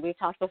that and we've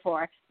talked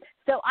before.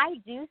 So I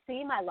do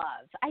see, my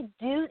love.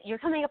 You're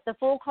coming up the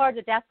Fool card,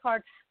 the Death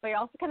card, but you're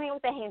also coming up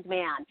with the Hanged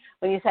Man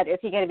when you said, is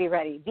he going to be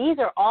ready? These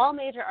are all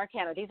major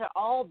arcana. These are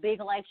all big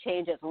life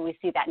changes when we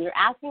see that. And you're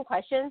asking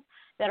questions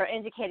that are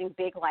indicating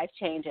big life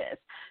changes.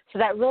 So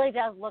that really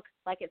does look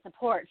like it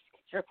supports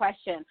your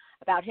question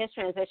about his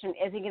transition.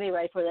 Is he going to be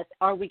ready for this?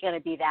 Are we going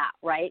to be that,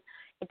 right?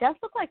 It does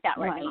look like that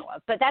right now.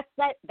 But that's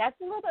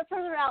a little bit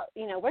further out.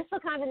 You know, we're still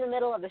kind of in the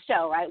middle of the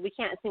show, right? We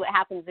can't see what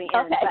happens in the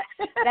end.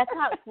 But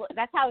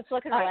that's how it's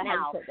looking right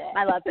now,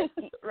 my love.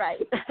 Right.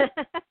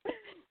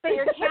 But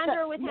your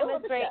candor with him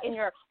is great, and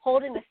you're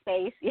holding the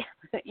space.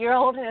 You're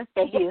holding the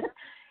space.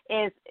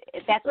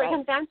 That's what it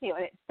comes down to.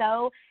 And it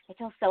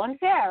feels so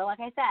unfair, like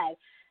I said.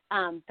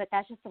 But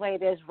that's just the way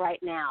it is right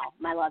now,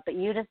 my love. But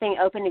you just being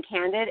open and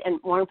candid, and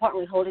more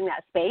importantly, holding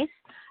that space,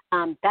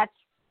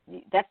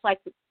 that's like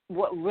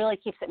what really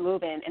keeps it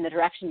moving in the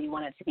direction you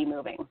want it to be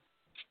moving.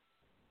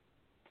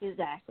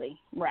 Exactly.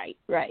 Right.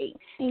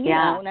 And, you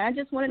know, and I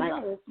just want to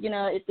know, you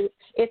know, if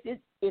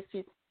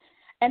it's,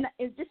 and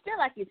it just feel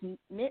like it's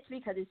meant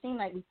because it seems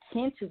like we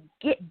tend to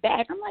get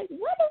back. I'm like,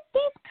 what is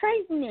this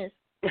craziness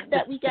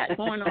that we got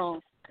going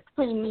on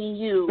between me and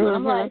you? And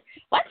I'm like,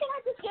 why can't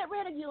I just get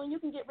rid of you and you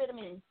can get rid of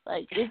me?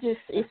 Like,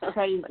 it's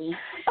crazy.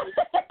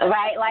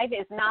 Right? Life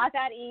is not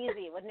that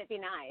easy. Wouldn't it be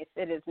nice?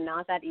 It is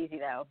not that easy,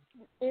 though.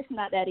 It's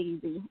not that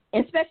easy,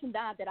 especially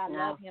now that I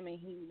love him and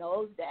he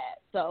knows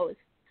that. So it's,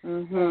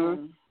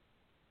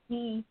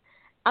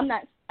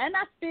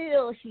 I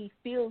feel he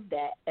feels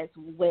that as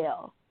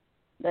well.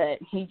 But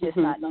he's just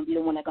not gonna be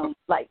the one that's gonna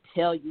like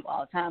tell you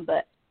all the time.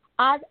 But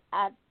I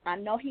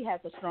know he has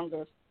a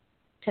stronger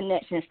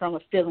connection, stronger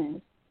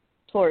feelings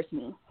towards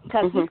me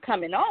because he's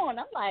coming on.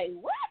 I'm like,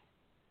 what?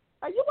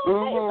 Are you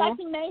okay? It's like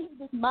he made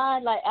his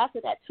mind, like after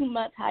that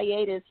 2-month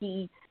hiatus,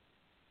 he's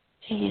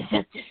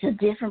just a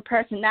different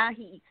person. Now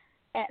he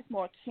acts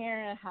more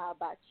caring. How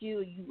about you?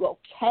 Are you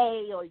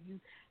okay? Or you?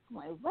 I'm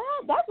like, what?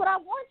 That's what I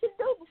wanted to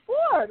do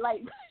before.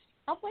 Like,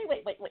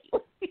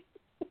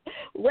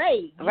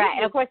 wait. Right,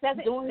 and of course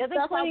doesn't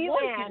clue you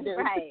in.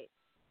 Right.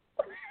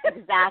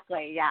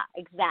 Exactly. Yeah.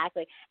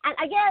 Exactly. And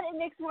again, it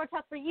makes it more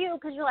tough for you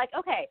because you're like,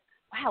 okay,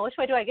 wow, which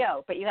way do I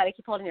go? But you got to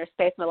keep holding your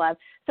space, my love.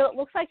 So it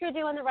looks like you're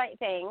doing the right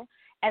thing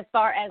as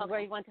far as where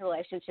you want the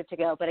relationship to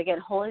go. But again,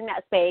 holding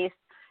that space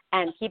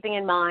and keeping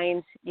in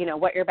mind, you know,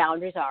 what your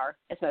boundaries are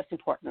is most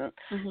important.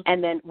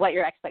 And then what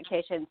your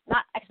expectations,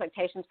 not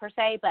expectations per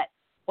se, but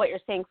what you're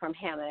seeing from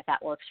him and if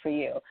that works for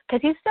you.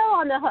 Because he's still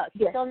on the hook.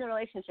 He's still in the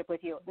relationship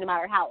with you, no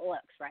matter how it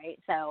looks, right?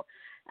 So,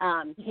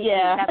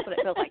 that's what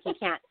it feels like. He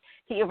can't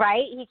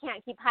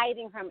keep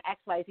hiding from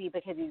XYZ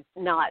because he's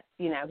not,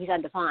 you know, he's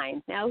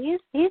undefined. No,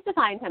 he's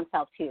defined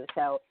himself too.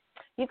 So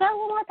you've got a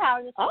little more power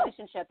in this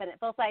relationship, and it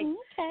feels like,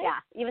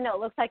 even though it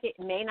looks like it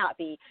may not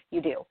be,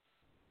 you do.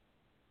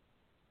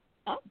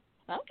 Oh,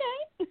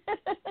 okay.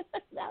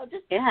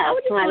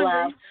 My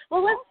love.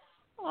 Well, let's.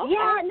 Okay.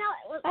 Yeah, no,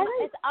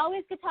 it's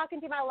always good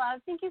talking to you, my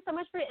love. Thank you so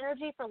much for your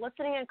energy, for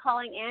listening and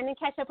calling in, and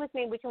catch up with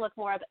me. We can look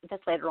more at this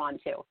later on,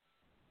 too.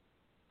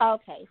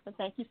 Okay, so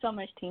thank you so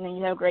much, Tina.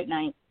 You have a great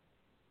night.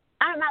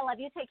 All right, my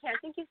love. You take care.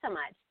 Thank you so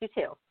much. You,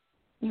 too.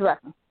 You're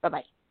welcome.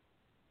 Bye-bye.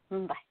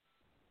 Bye.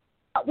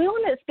 We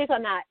want to speak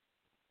on that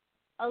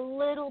a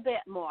little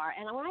bit more,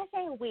 and when I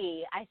say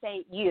we, I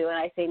say you and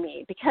I say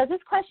me, because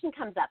this question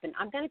comes up, and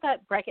I'm going to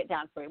break it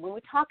down for you. When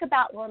we talk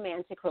about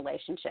romantic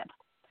relationship,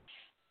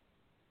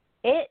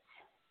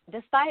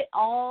 despite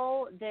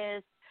all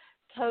this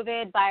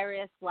COVID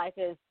virus, life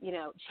is, you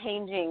know,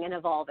 changing and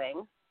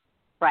evolving,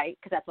 right?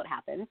 Because that's what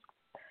happens.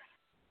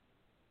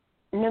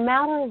 No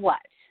matter what,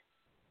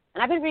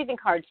 and I've been reading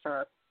cards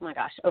for, oh my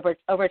gosh,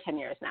 over 10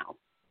 years now,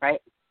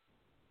 right?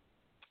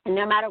 And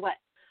no matter what,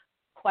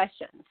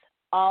 questions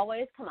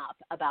always come up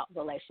about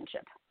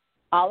relationship,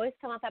 always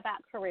come up about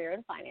career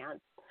and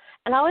finance,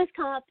 and always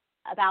come up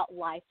about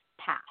life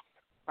path,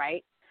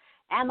 right?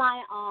 Am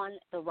I on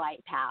the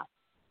right path?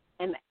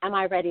 Am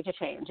I ready to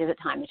change? Is it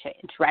time to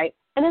change, right?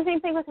 And the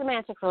same thing with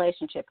romantic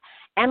relationship.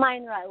 Am I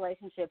in the right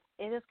relationship?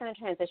 Is this going to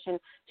transition?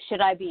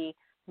 Should I be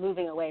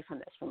moving away from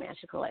this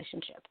romantic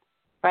relationship?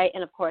 right?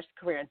 And, of course,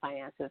 career and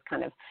finance is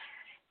kind of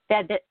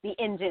the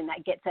engine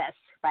that gets us,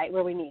 right,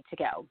 where we need to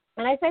go.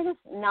 And I say this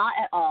not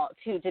at all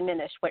to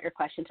diminish what your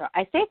questions are.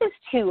 I say this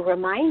to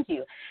remind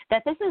you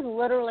that this is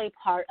literally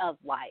part of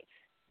life,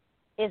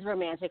 is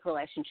romantic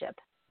relationship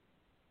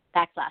 /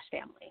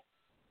 family,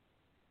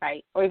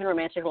 right? Or even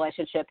romantic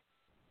relationship,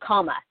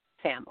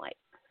 family.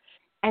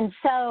 And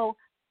so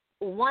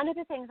one of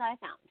the things I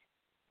found,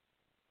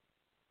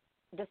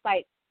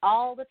 despite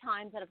all the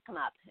times that have come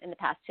up in the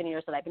past 10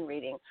 years that I've been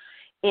reading,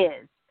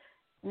 is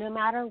no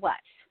matter what,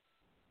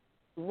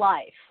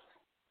 life,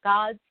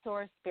 God,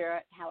 source,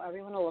 spirit, however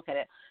you want to look at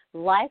it,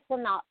 life will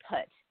not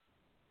put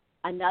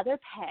another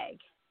peg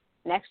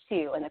next to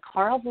you in the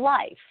car of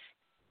life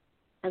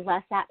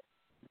unless that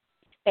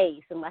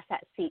space, unless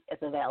that seat is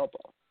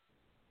available,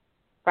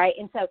 right?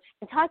 And so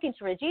in talking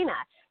to Regina,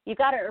 you've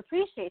got to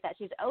appreciate that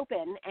she's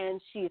open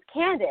and she's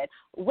candid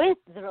with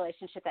the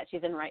relationship that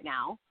she's in right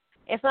now.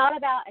 It's not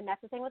about, and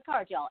that's the thing with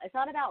cards, y'all, it's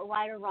not about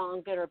right or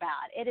wrong, good or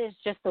bad. It is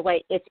just the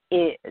way it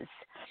is,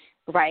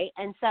 right?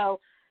 And so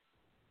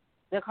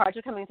the cards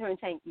are coming through and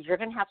saying you're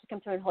going to have to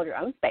come through and hold your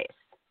own space,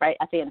 right,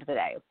 at the end of the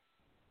day.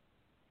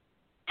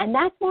 And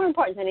that's more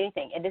important than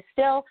anything. It is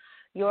still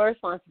your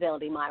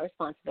responsibility, my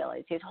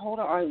responsibility, to hold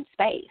our own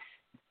space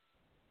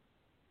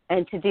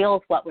and to deal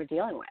with what we're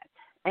dealing with.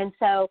 And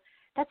so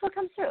that's what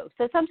comes through.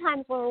 So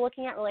sometimes when we're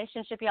looking at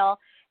relationship, y'all,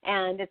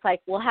 and it's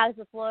like, well, how does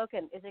this look,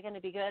 and is it going to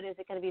be good, is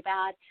it going to be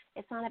bad?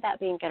 It's not about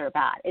being good or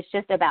bad. It's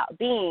just about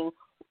being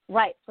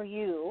right for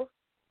you,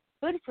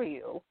 good for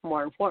you,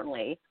 more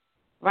importantly,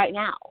 right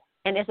now.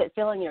 And is it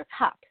filling your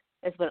cup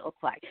is what it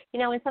looks like. You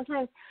know, and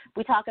sometimes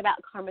we talk about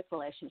karmic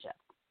relationship.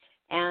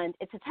 And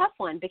it's a tough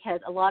one because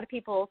a lot of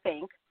people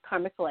think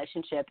karmic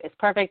relationship is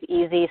perfect,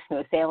 easy,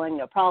 smooth sailing,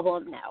 no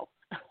problem. No.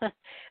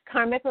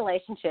 Karmic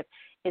relationship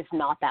is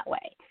not that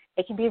way.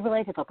 It can be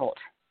really difficult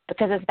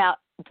because it's about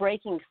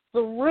breaking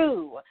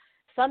through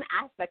some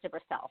aspect of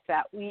ourselves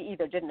that we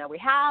either didn't know we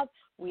have,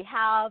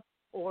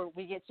 or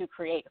we get to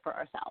create for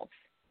ourselves.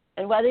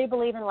 And whether you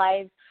believe in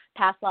lives,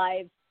 past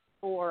lives,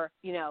 or,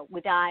 you know,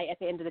 we die at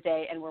the end of the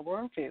day and we're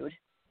worm food,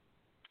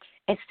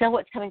 it's still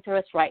what's coming through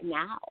us right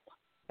now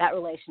that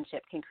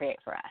relationship can create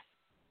for us.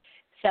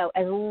 So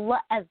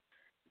as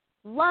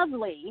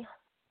lovely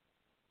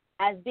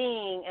as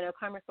being in a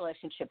karmic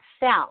relationship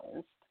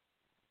sounds,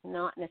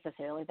 not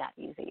necessarily that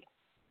easy.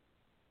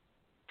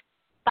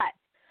 But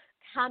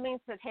coming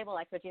to the table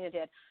like Regina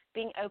did,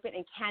 being open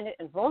and candid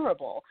and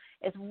vulnerable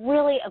is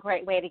really a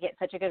great way to get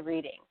such a good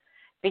reading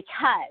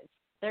because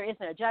there is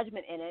no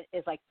judgment in it.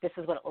 It's like, this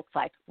is what it looks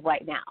like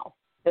right now.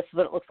 This is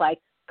what it looks like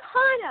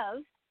kind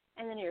of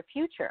in the near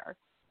future.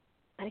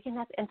 And again,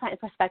 that's insight and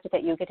perspective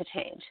that you get to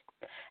change.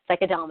 It's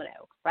like a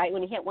domino, right?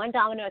 When you hit one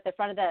domino at the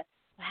front of the,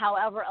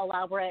 however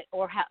elaborate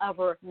or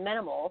however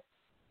minimal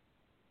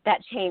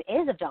that chain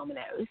is of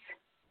dominoes,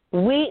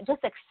 we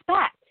just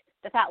expect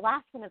that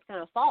last one is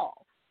going to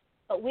fall.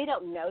 But we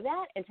don't know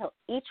that until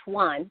each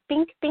one,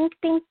 bink, bink,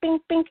 bink,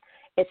 bink, bink,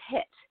 is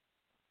hit,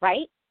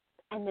 right?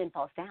 And then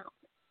falls down.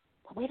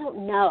 But we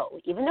don't know.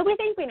 Even though we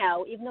think we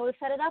know, even though we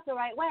set it up the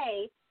right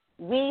way,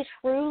 we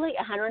truly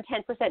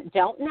 110%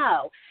 don't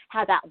know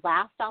how that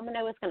last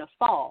domino is going to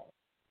fall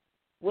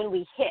when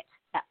we hit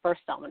that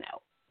first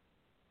domino.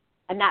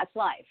 And that's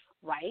life,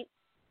 right?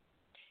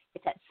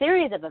 It's that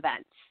series of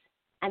events.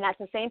 And that's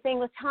the same thing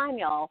with time,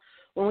 y'all.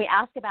 When we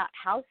ask about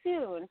how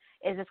soon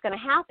is this going to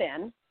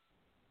happen,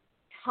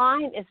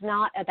 time is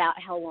not about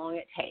how long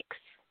it takes.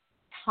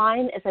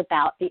 Time is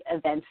about the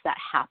events that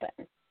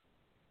happen,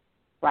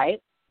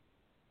 right?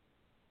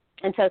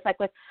 And so it's like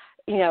with,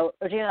 you know,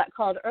 Regina that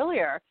called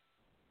earlier,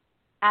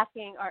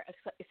 asking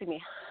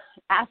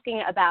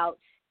about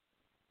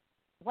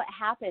what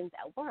happens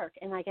at work.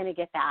 Am I going to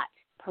get that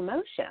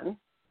promotion?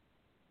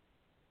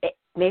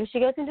 Maybe she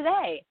goes in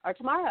today or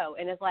tomorrow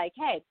and is like,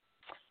 hey,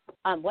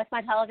 what's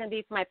my title going to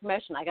be for my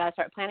promotion? I got to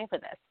start planning for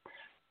this.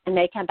 And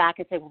they come back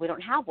and say, well, we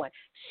don't have one.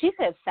 She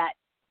could have set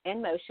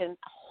in motion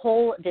a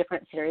whole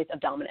different series of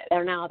dominoes.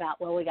 They're now about,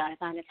 well, we got to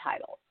find a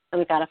title and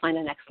we got to find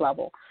a next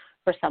level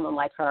for someone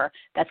like her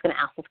that's going to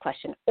ask this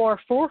question, or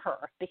for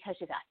her because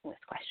she's asking this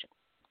question,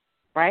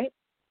 right?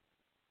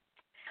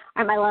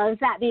 All right, my loves,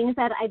 that being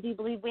said, I do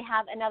believe we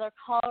have another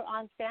caller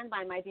on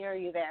standby. My dear, are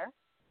you there?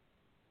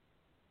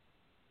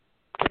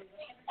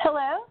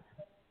 Hello?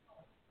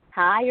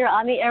 Hi, you're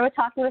on the air with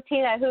Talking with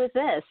Tina. Who is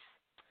this?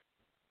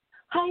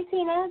 Hi,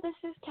 Tina. This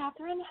is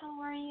Catherine.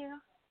 How are you?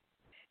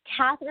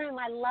 Catherine,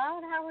 my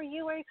love, how are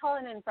you? Where are you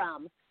calling in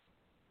from?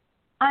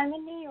 I'm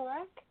in New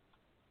York.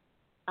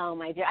 Oh,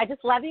 my dear. I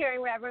just love hearing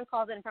where everyone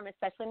calls in from,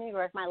 especially New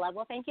York, my love.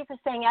 Well, thank you for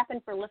staying up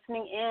and for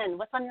listening in.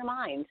 What's on your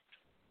mind?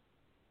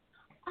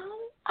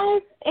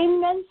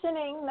 I'm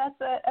mentioning, that's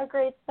a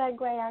great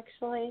segue,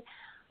 actually.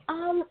 I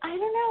don't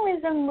know,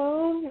 is a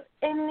move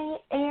in the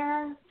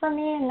air for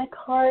me, in the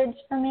cards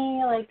for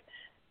me, like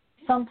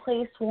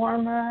someplace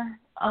warmer.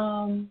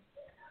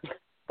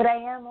 But I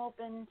am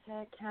open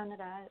to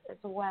Canada as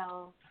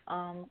well,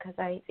 because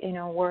I,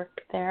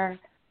 work there.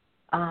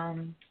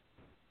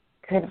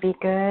 Could be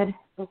good.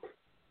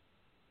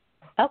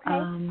 Okay.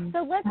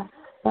 So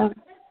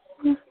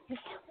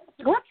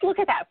let's look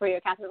at that for you,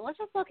 Catherine. Let's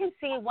just look and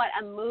see what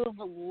a move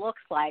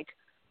looks like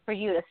for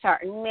you to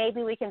start. And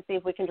maybe we can see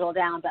if we can drill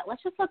down, but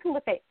let's just look and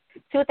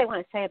see what they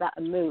want to say about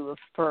a move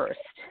first.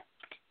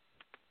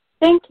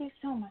 Thank you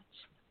so much.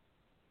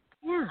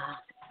 Yeah.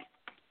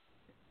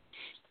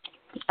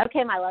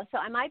 Okay, my love. So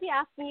I might be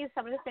asking you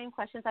some of the same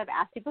questions I've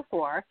asked you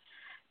before,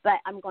 but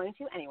I'm going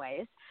to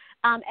anyways.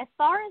 As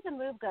far as a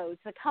move goes,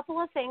 a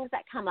couple of things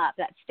that come up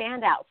that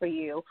stand out for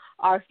you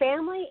are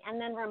family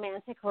and then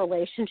romantic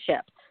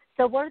relationship.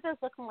 So what are those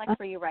looking like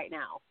for you right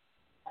now?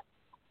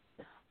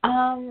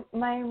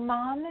 My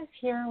mom is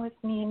here with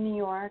me in New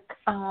York,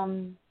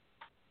 and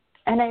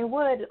I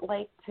would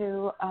like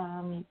to,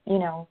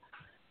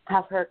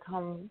 have her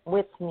come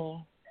with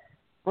me.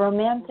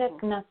 Romantic,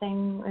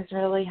 nothing is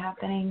really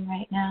happening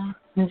right now,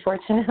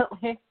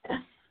 unfortunately.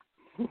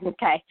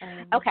 Okay.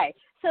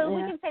 So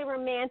we can say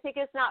romantic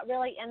is not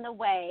really in the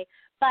way,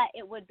 but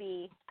it would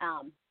be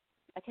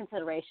a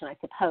consideration, I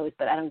suppose,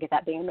 but I don't get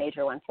that being a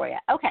major one for you.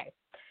 Okay.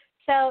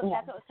 So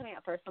that's what was coming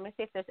up first. Let me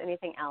see if there's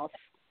anything else.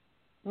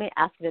 Let me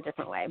ask it a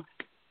different way.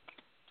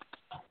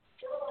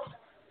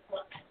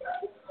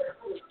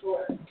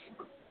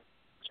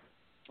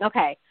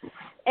 Okay.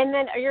 And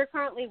then are you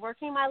currently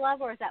working, my love,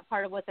 or is that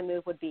part of what the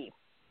move would be?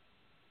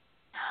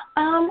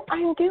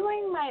 I'm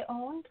doing my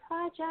own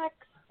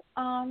projects,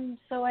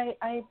 so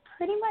I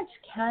pretty much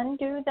can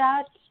do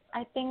that,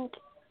 I think,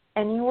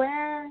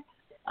 anywhere.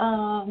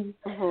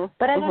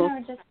 But I don't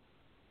know, just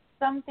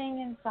something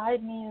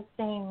inside me is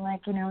saying,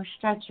 like,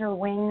 stretch your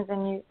wings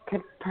and you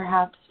could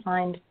perhaps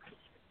find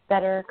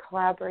better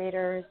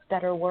collaborators,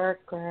 better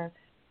work, or,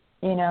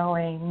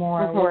 a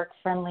more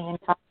work-friendly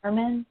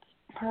environment,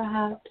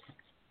 perhaps.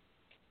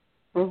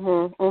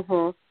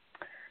 Okay,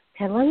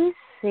 let me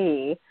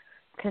see,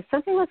 because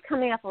something was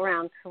coming up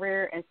around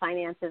career and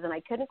finances, and I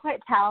couldn't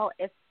quite tell,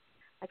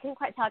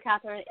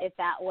 Catherine, if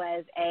that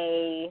was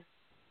a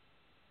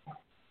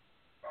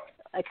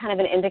kind of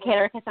an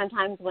indicator, because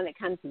sometimes when it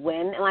comes,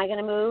 when am I going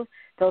to move,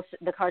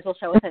 the cards will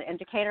show us an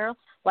indicator,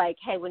 like,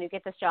 hey, when you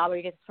get this job or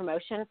you get this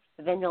promotion,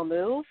 then you'll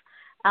move.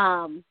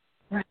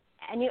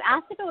 And you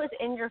asked if it was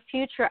in your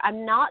future.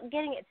 I'm not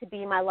getting it to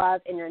be, my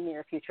love, in your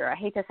near future. I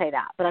hate to say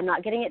that, but I'm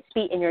not getting it to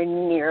be in your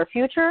near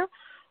future.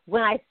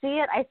 When I see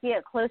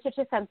it closer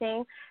to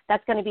something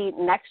that's going to be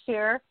next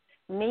year,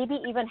 maybe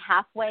even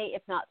halfway,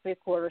 if not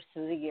 3/4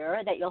 through the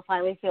year, that you'll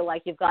finally feel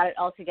like you've got it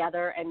all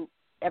together and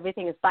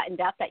everything is buttoned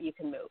up, that you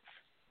can move.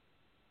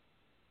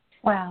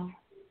 Wow.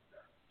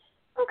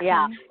 Okay.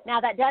 Yeah.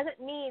 Now that doesn't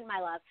mean, my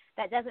love,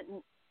 that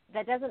doesn't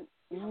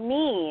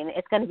mean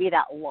it's going to be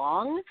that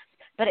long,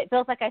 but it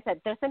feels like I said,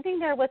 there's something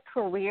there with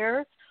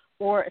career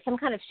or some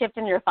kind of shift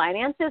in your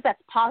finances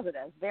that's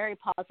positive, very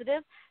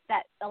positive,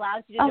 that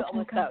allows you to do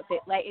almost both.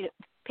 It, like,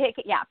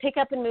 pick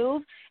up and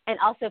move, and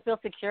also feel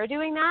secure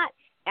doing that,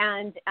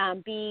 and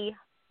be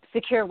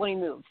secure when you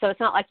move. So it's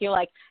not like you're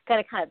like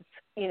going to kind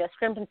of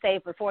scrimp and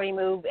save before you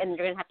move, and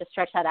you're going to have to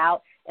stretch that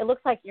out. It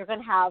looks like you're going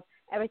to have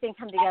everything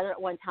come together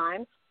at one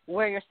time,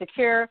 where you're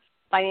secure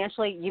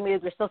financially, you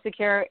move, you're still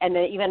secure, and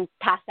then even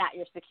past that,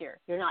 you're secure.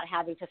 You're not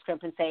having to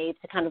scrimp and save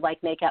to kind of like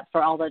make up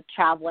for all the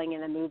traveling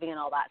and the moving and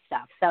all that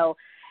stuff. So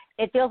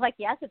it feels like,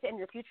 yes, it's in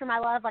your future, my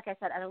love. Like I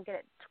said, I don't get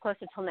it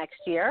closer till next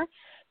year,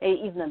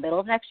 maybe even the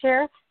middle of next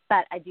year,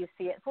 but I do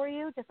see it for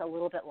you just a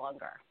little bit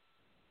longer.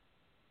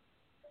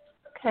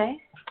 Okay.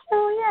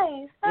 Oh,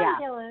 yay.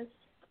 Fabulous.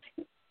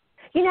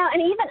 Yeah.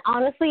 And even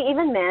honestly,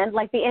 even then,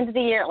 like the end of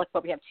the year, like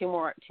what we have two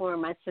more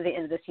months to the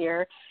end of this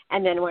year,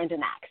 and then we're into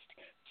next.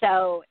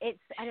 So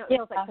I know it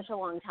feels like such a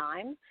long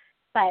time,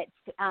 but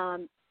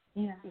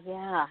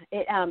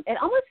it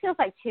almost feels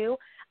like too,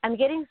 I'm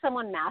getting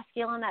someone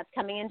masculine that's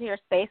coming into your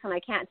space, and I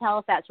can't tell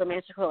if that's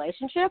romantic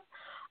relationship,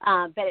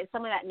 but it's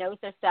someone that knows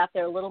their stuff.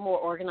 They're a little more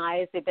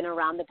organized. They've been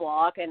around the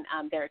block, and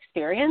they're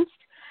experienced,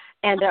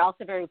 and they're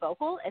also very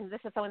vocal. And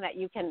this is someone that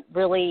you can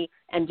really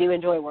and do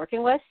enjoy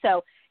working with.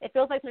 So it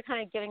feels like they're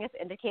kind of giving us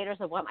indicators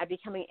of what might be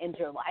coming into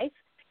your life.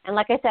 And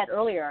like I said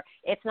earlier,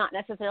 it's not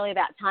necessarily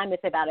about time.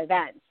 It's about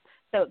events.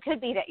 So it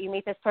could be that you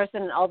meet this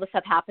person and all the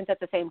stuff happens at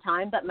the same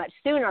time, but much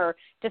sooner,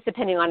 just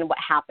depending on what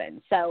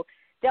happens. So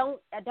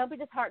don't be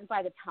disheartened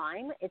by the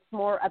time. It's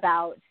more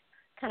about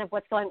kind of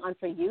what's going on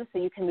for you, so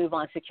you can move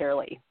on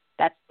securely.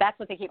 That's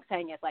what they keep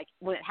saying, is like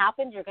when it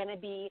happens, you're going to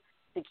be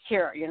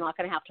secure. You're not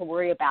going to have to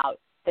worry about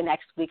the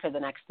next week or the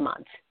next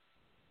month.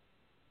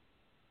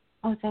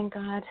 Oh, thank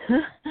God.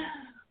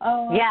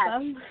 Oh, yes.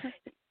 awesome.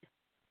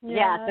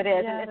 Yes, it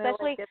is. Yeah, and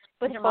especially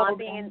with your mom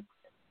being in.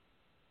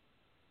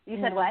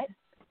 You said what?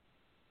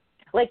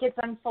 Like it's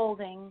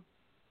unfolding,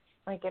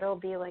 like it'll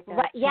be like a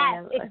right. Yes,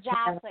 kind of,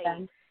 exactly.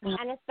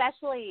 And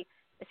especially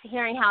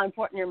hearing how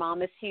important your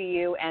mom is to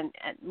you and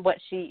what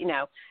she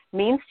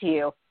means to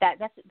you. That's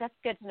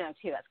good to know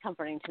too. That's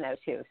comforting to know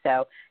too.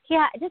 So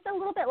yeah, just a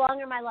little bit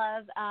longer, my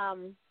love.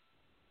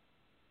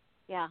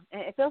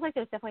 It feels like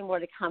there's definitely more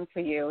to come for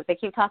you. They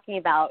keep talking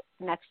about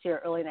next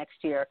year, early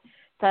next year.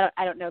 So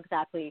I don't know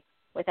exactly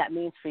what that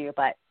means for you,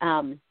 but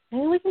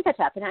maybe we can catch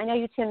up. And I know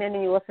you tune in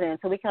and you listen in,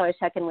 so we can always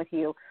check in with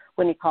you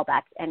when you call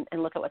back and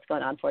look at what's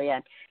going on for you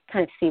and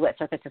kind of see what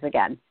surfaces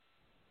again.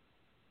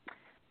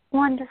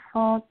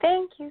 Wonderful.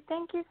 Thank you.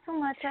 Thank you so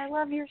much. I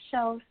love your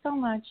show so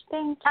much.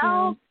 Thank you.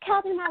 Oh,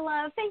 Calvin, my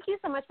love, thank you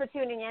so much for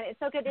tuning in. It's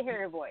so good to hear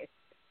your voice.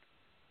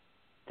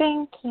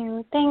 Thank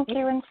you. Thank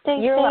you. And stay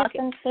You're safe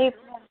welcome. and safe.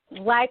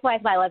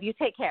 Likewise, my love. You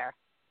take care.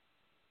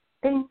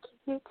 Thank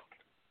you.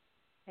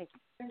 Thank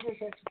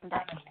you.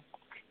 Bye.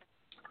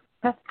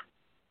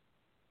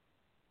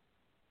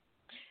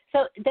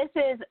 So this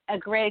is a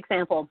great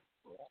example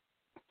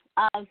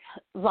of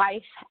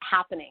life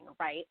happening,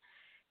 right?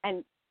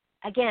 And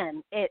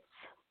again, it's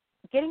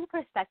getting a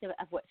perspective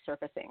of what's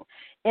surfacing.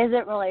 Is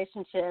it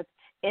relationship?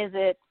 Is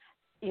it,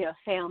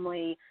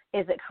 family?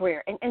 Is it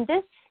career? And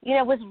this,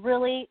 was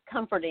really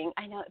comforting.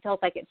 I know it feels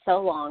like it's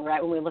so long, right,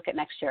 when we look at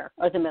next year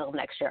or the middle of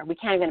next year. We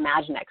can't even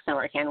imagine next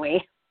summer, can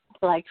we?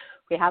 Like,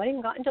 we haven't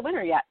even gotten to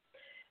winter yet.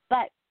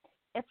 But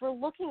if we're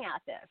looking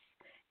at this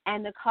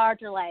and the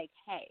cards are like,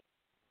 hey,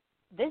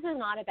 this is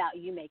not about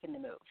you making the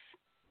move.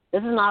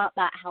 This is not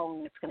about how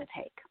long it's going to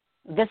take.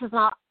 This is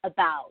not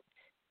about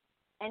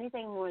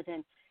anything more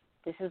than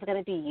this is going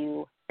to be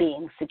you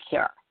being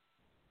secure.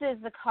 This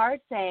is the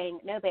card saying,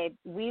 no, babe,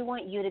 we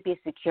want you to be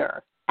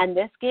secure. And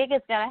this gig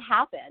is going to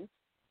happen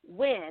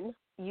when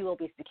you will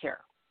be secure.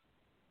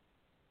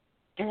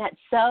 And that's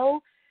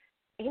so,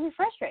 it can be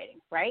frustrating,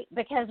 right?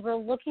 Because we're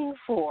looking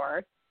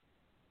for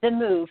the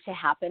move to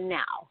happen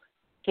now.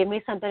 Give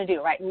me something to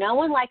do, right? No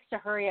one likes to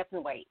hurry up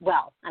and wait.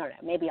 Well, I don't know,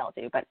 maybe I'll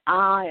do, but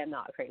I am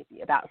not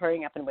crazy about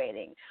hurrying up and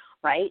waiting,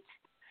 right?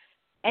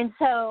 And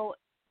so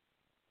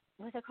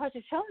what the cards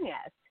are showing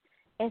us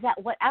is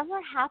that whatever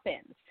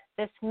happens,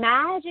 this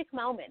magic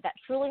moment that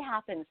truly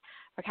happens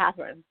for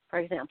Catherine, for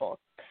example,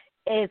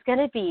 is going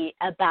to be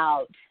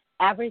about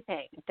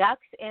everything,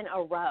 ducks in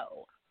a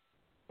row.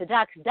 The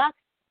ducks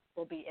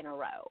will be in a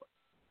row,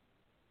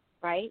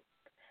 right?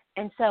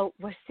 And so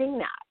we're seeing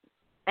that.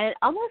 And it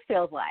almost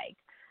feels like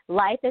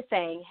life is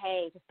saying,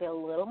 hey, just be a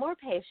little more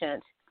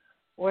patient.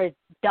 We're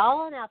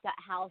dolling out that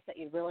house that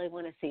you really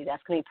want to see.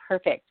 That's going to be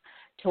perfect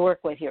to work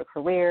with your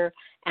career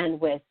and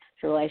with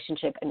your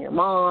relationship and your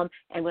mom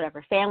and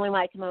whatever family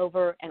might come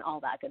over and all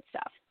that good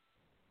stuff.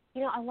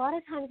 A lot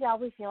of times, y'all,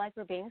 we feel like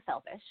we're being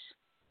selfish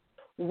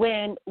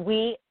when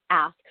we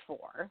ask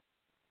for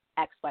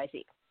X, Y,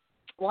 Z.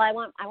 Well, I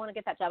want to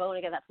get that job. I want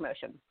to get that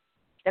promotion.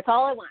 That's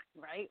all I want,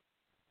 right?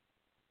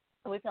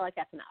 And we feel like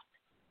that's enough.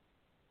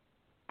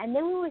 And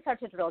then when we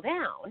start to drill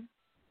down,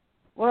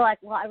 we're like,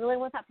 well, I really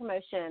want that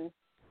promotion,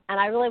 and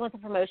I really want the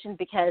promotion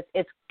because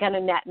it's going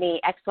to net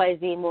me X, Y,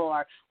 Z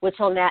more, which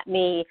will net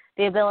me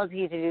the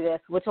ability to do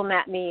this, which will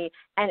net me,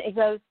 and it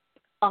goes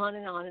on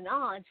and on and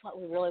on to what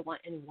we really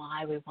want and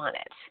why we want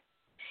it.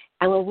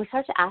 And when we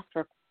start to ask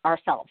for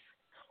ourselves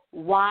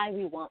why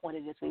we want what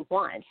it is we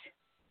want,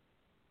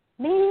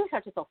 maybe we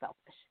start to feel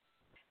selfish.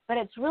 But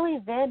it's really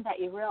then that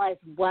you realize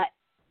what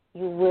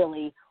you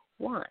really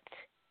want.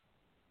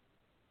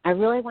 I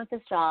really want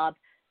this job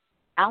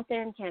out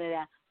there in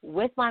Canada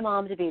with my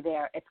mom to be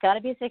there. It's got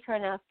to be secure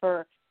enough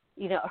for,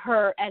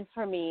 her and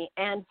for me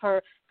and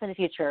for the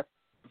future.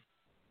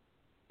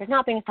 You're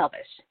not being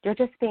selfish. You're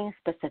just being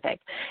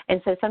specific.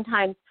 And so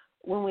sometimes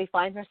when we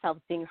find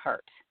ourselves being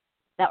hurt,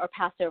 that we're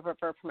passed over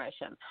for a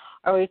promotion,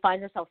 or we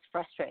find ourselves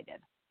frustrated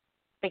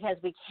because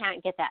we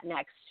can't get that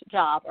next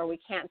job or we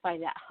can't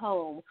find that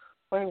home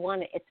where we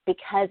want it, it's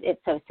because it's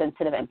so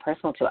sensitive and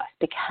personal to us,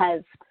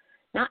 because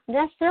not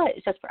necessarily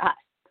it's just for us,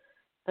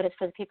 but it's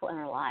for the people in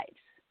our lives,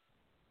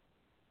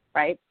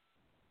 right?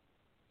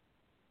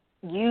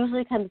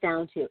 Usually comes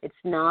down to it's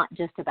not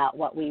just about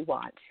what we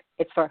want.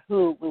 It's for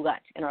who we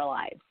want in our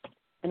lives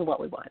and what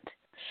we want.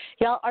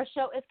 Y'all, our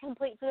show is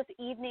complete for this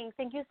evening.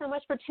 Thank you so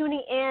much for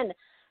tuning in.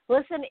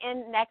 Listen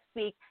in next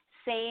week,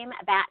 same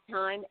bat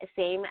time,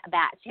 same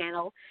bat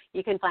channel.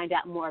 You can find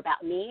out more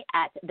about me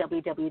at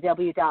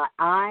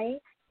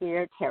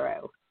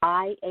www.iheartarot,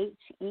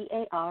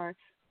 IHEARTAROT.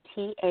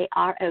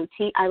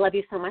 I love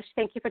you so much.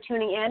 Thank you for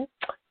tuning in.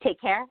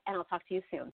 Take care, and I'll talk to you soon.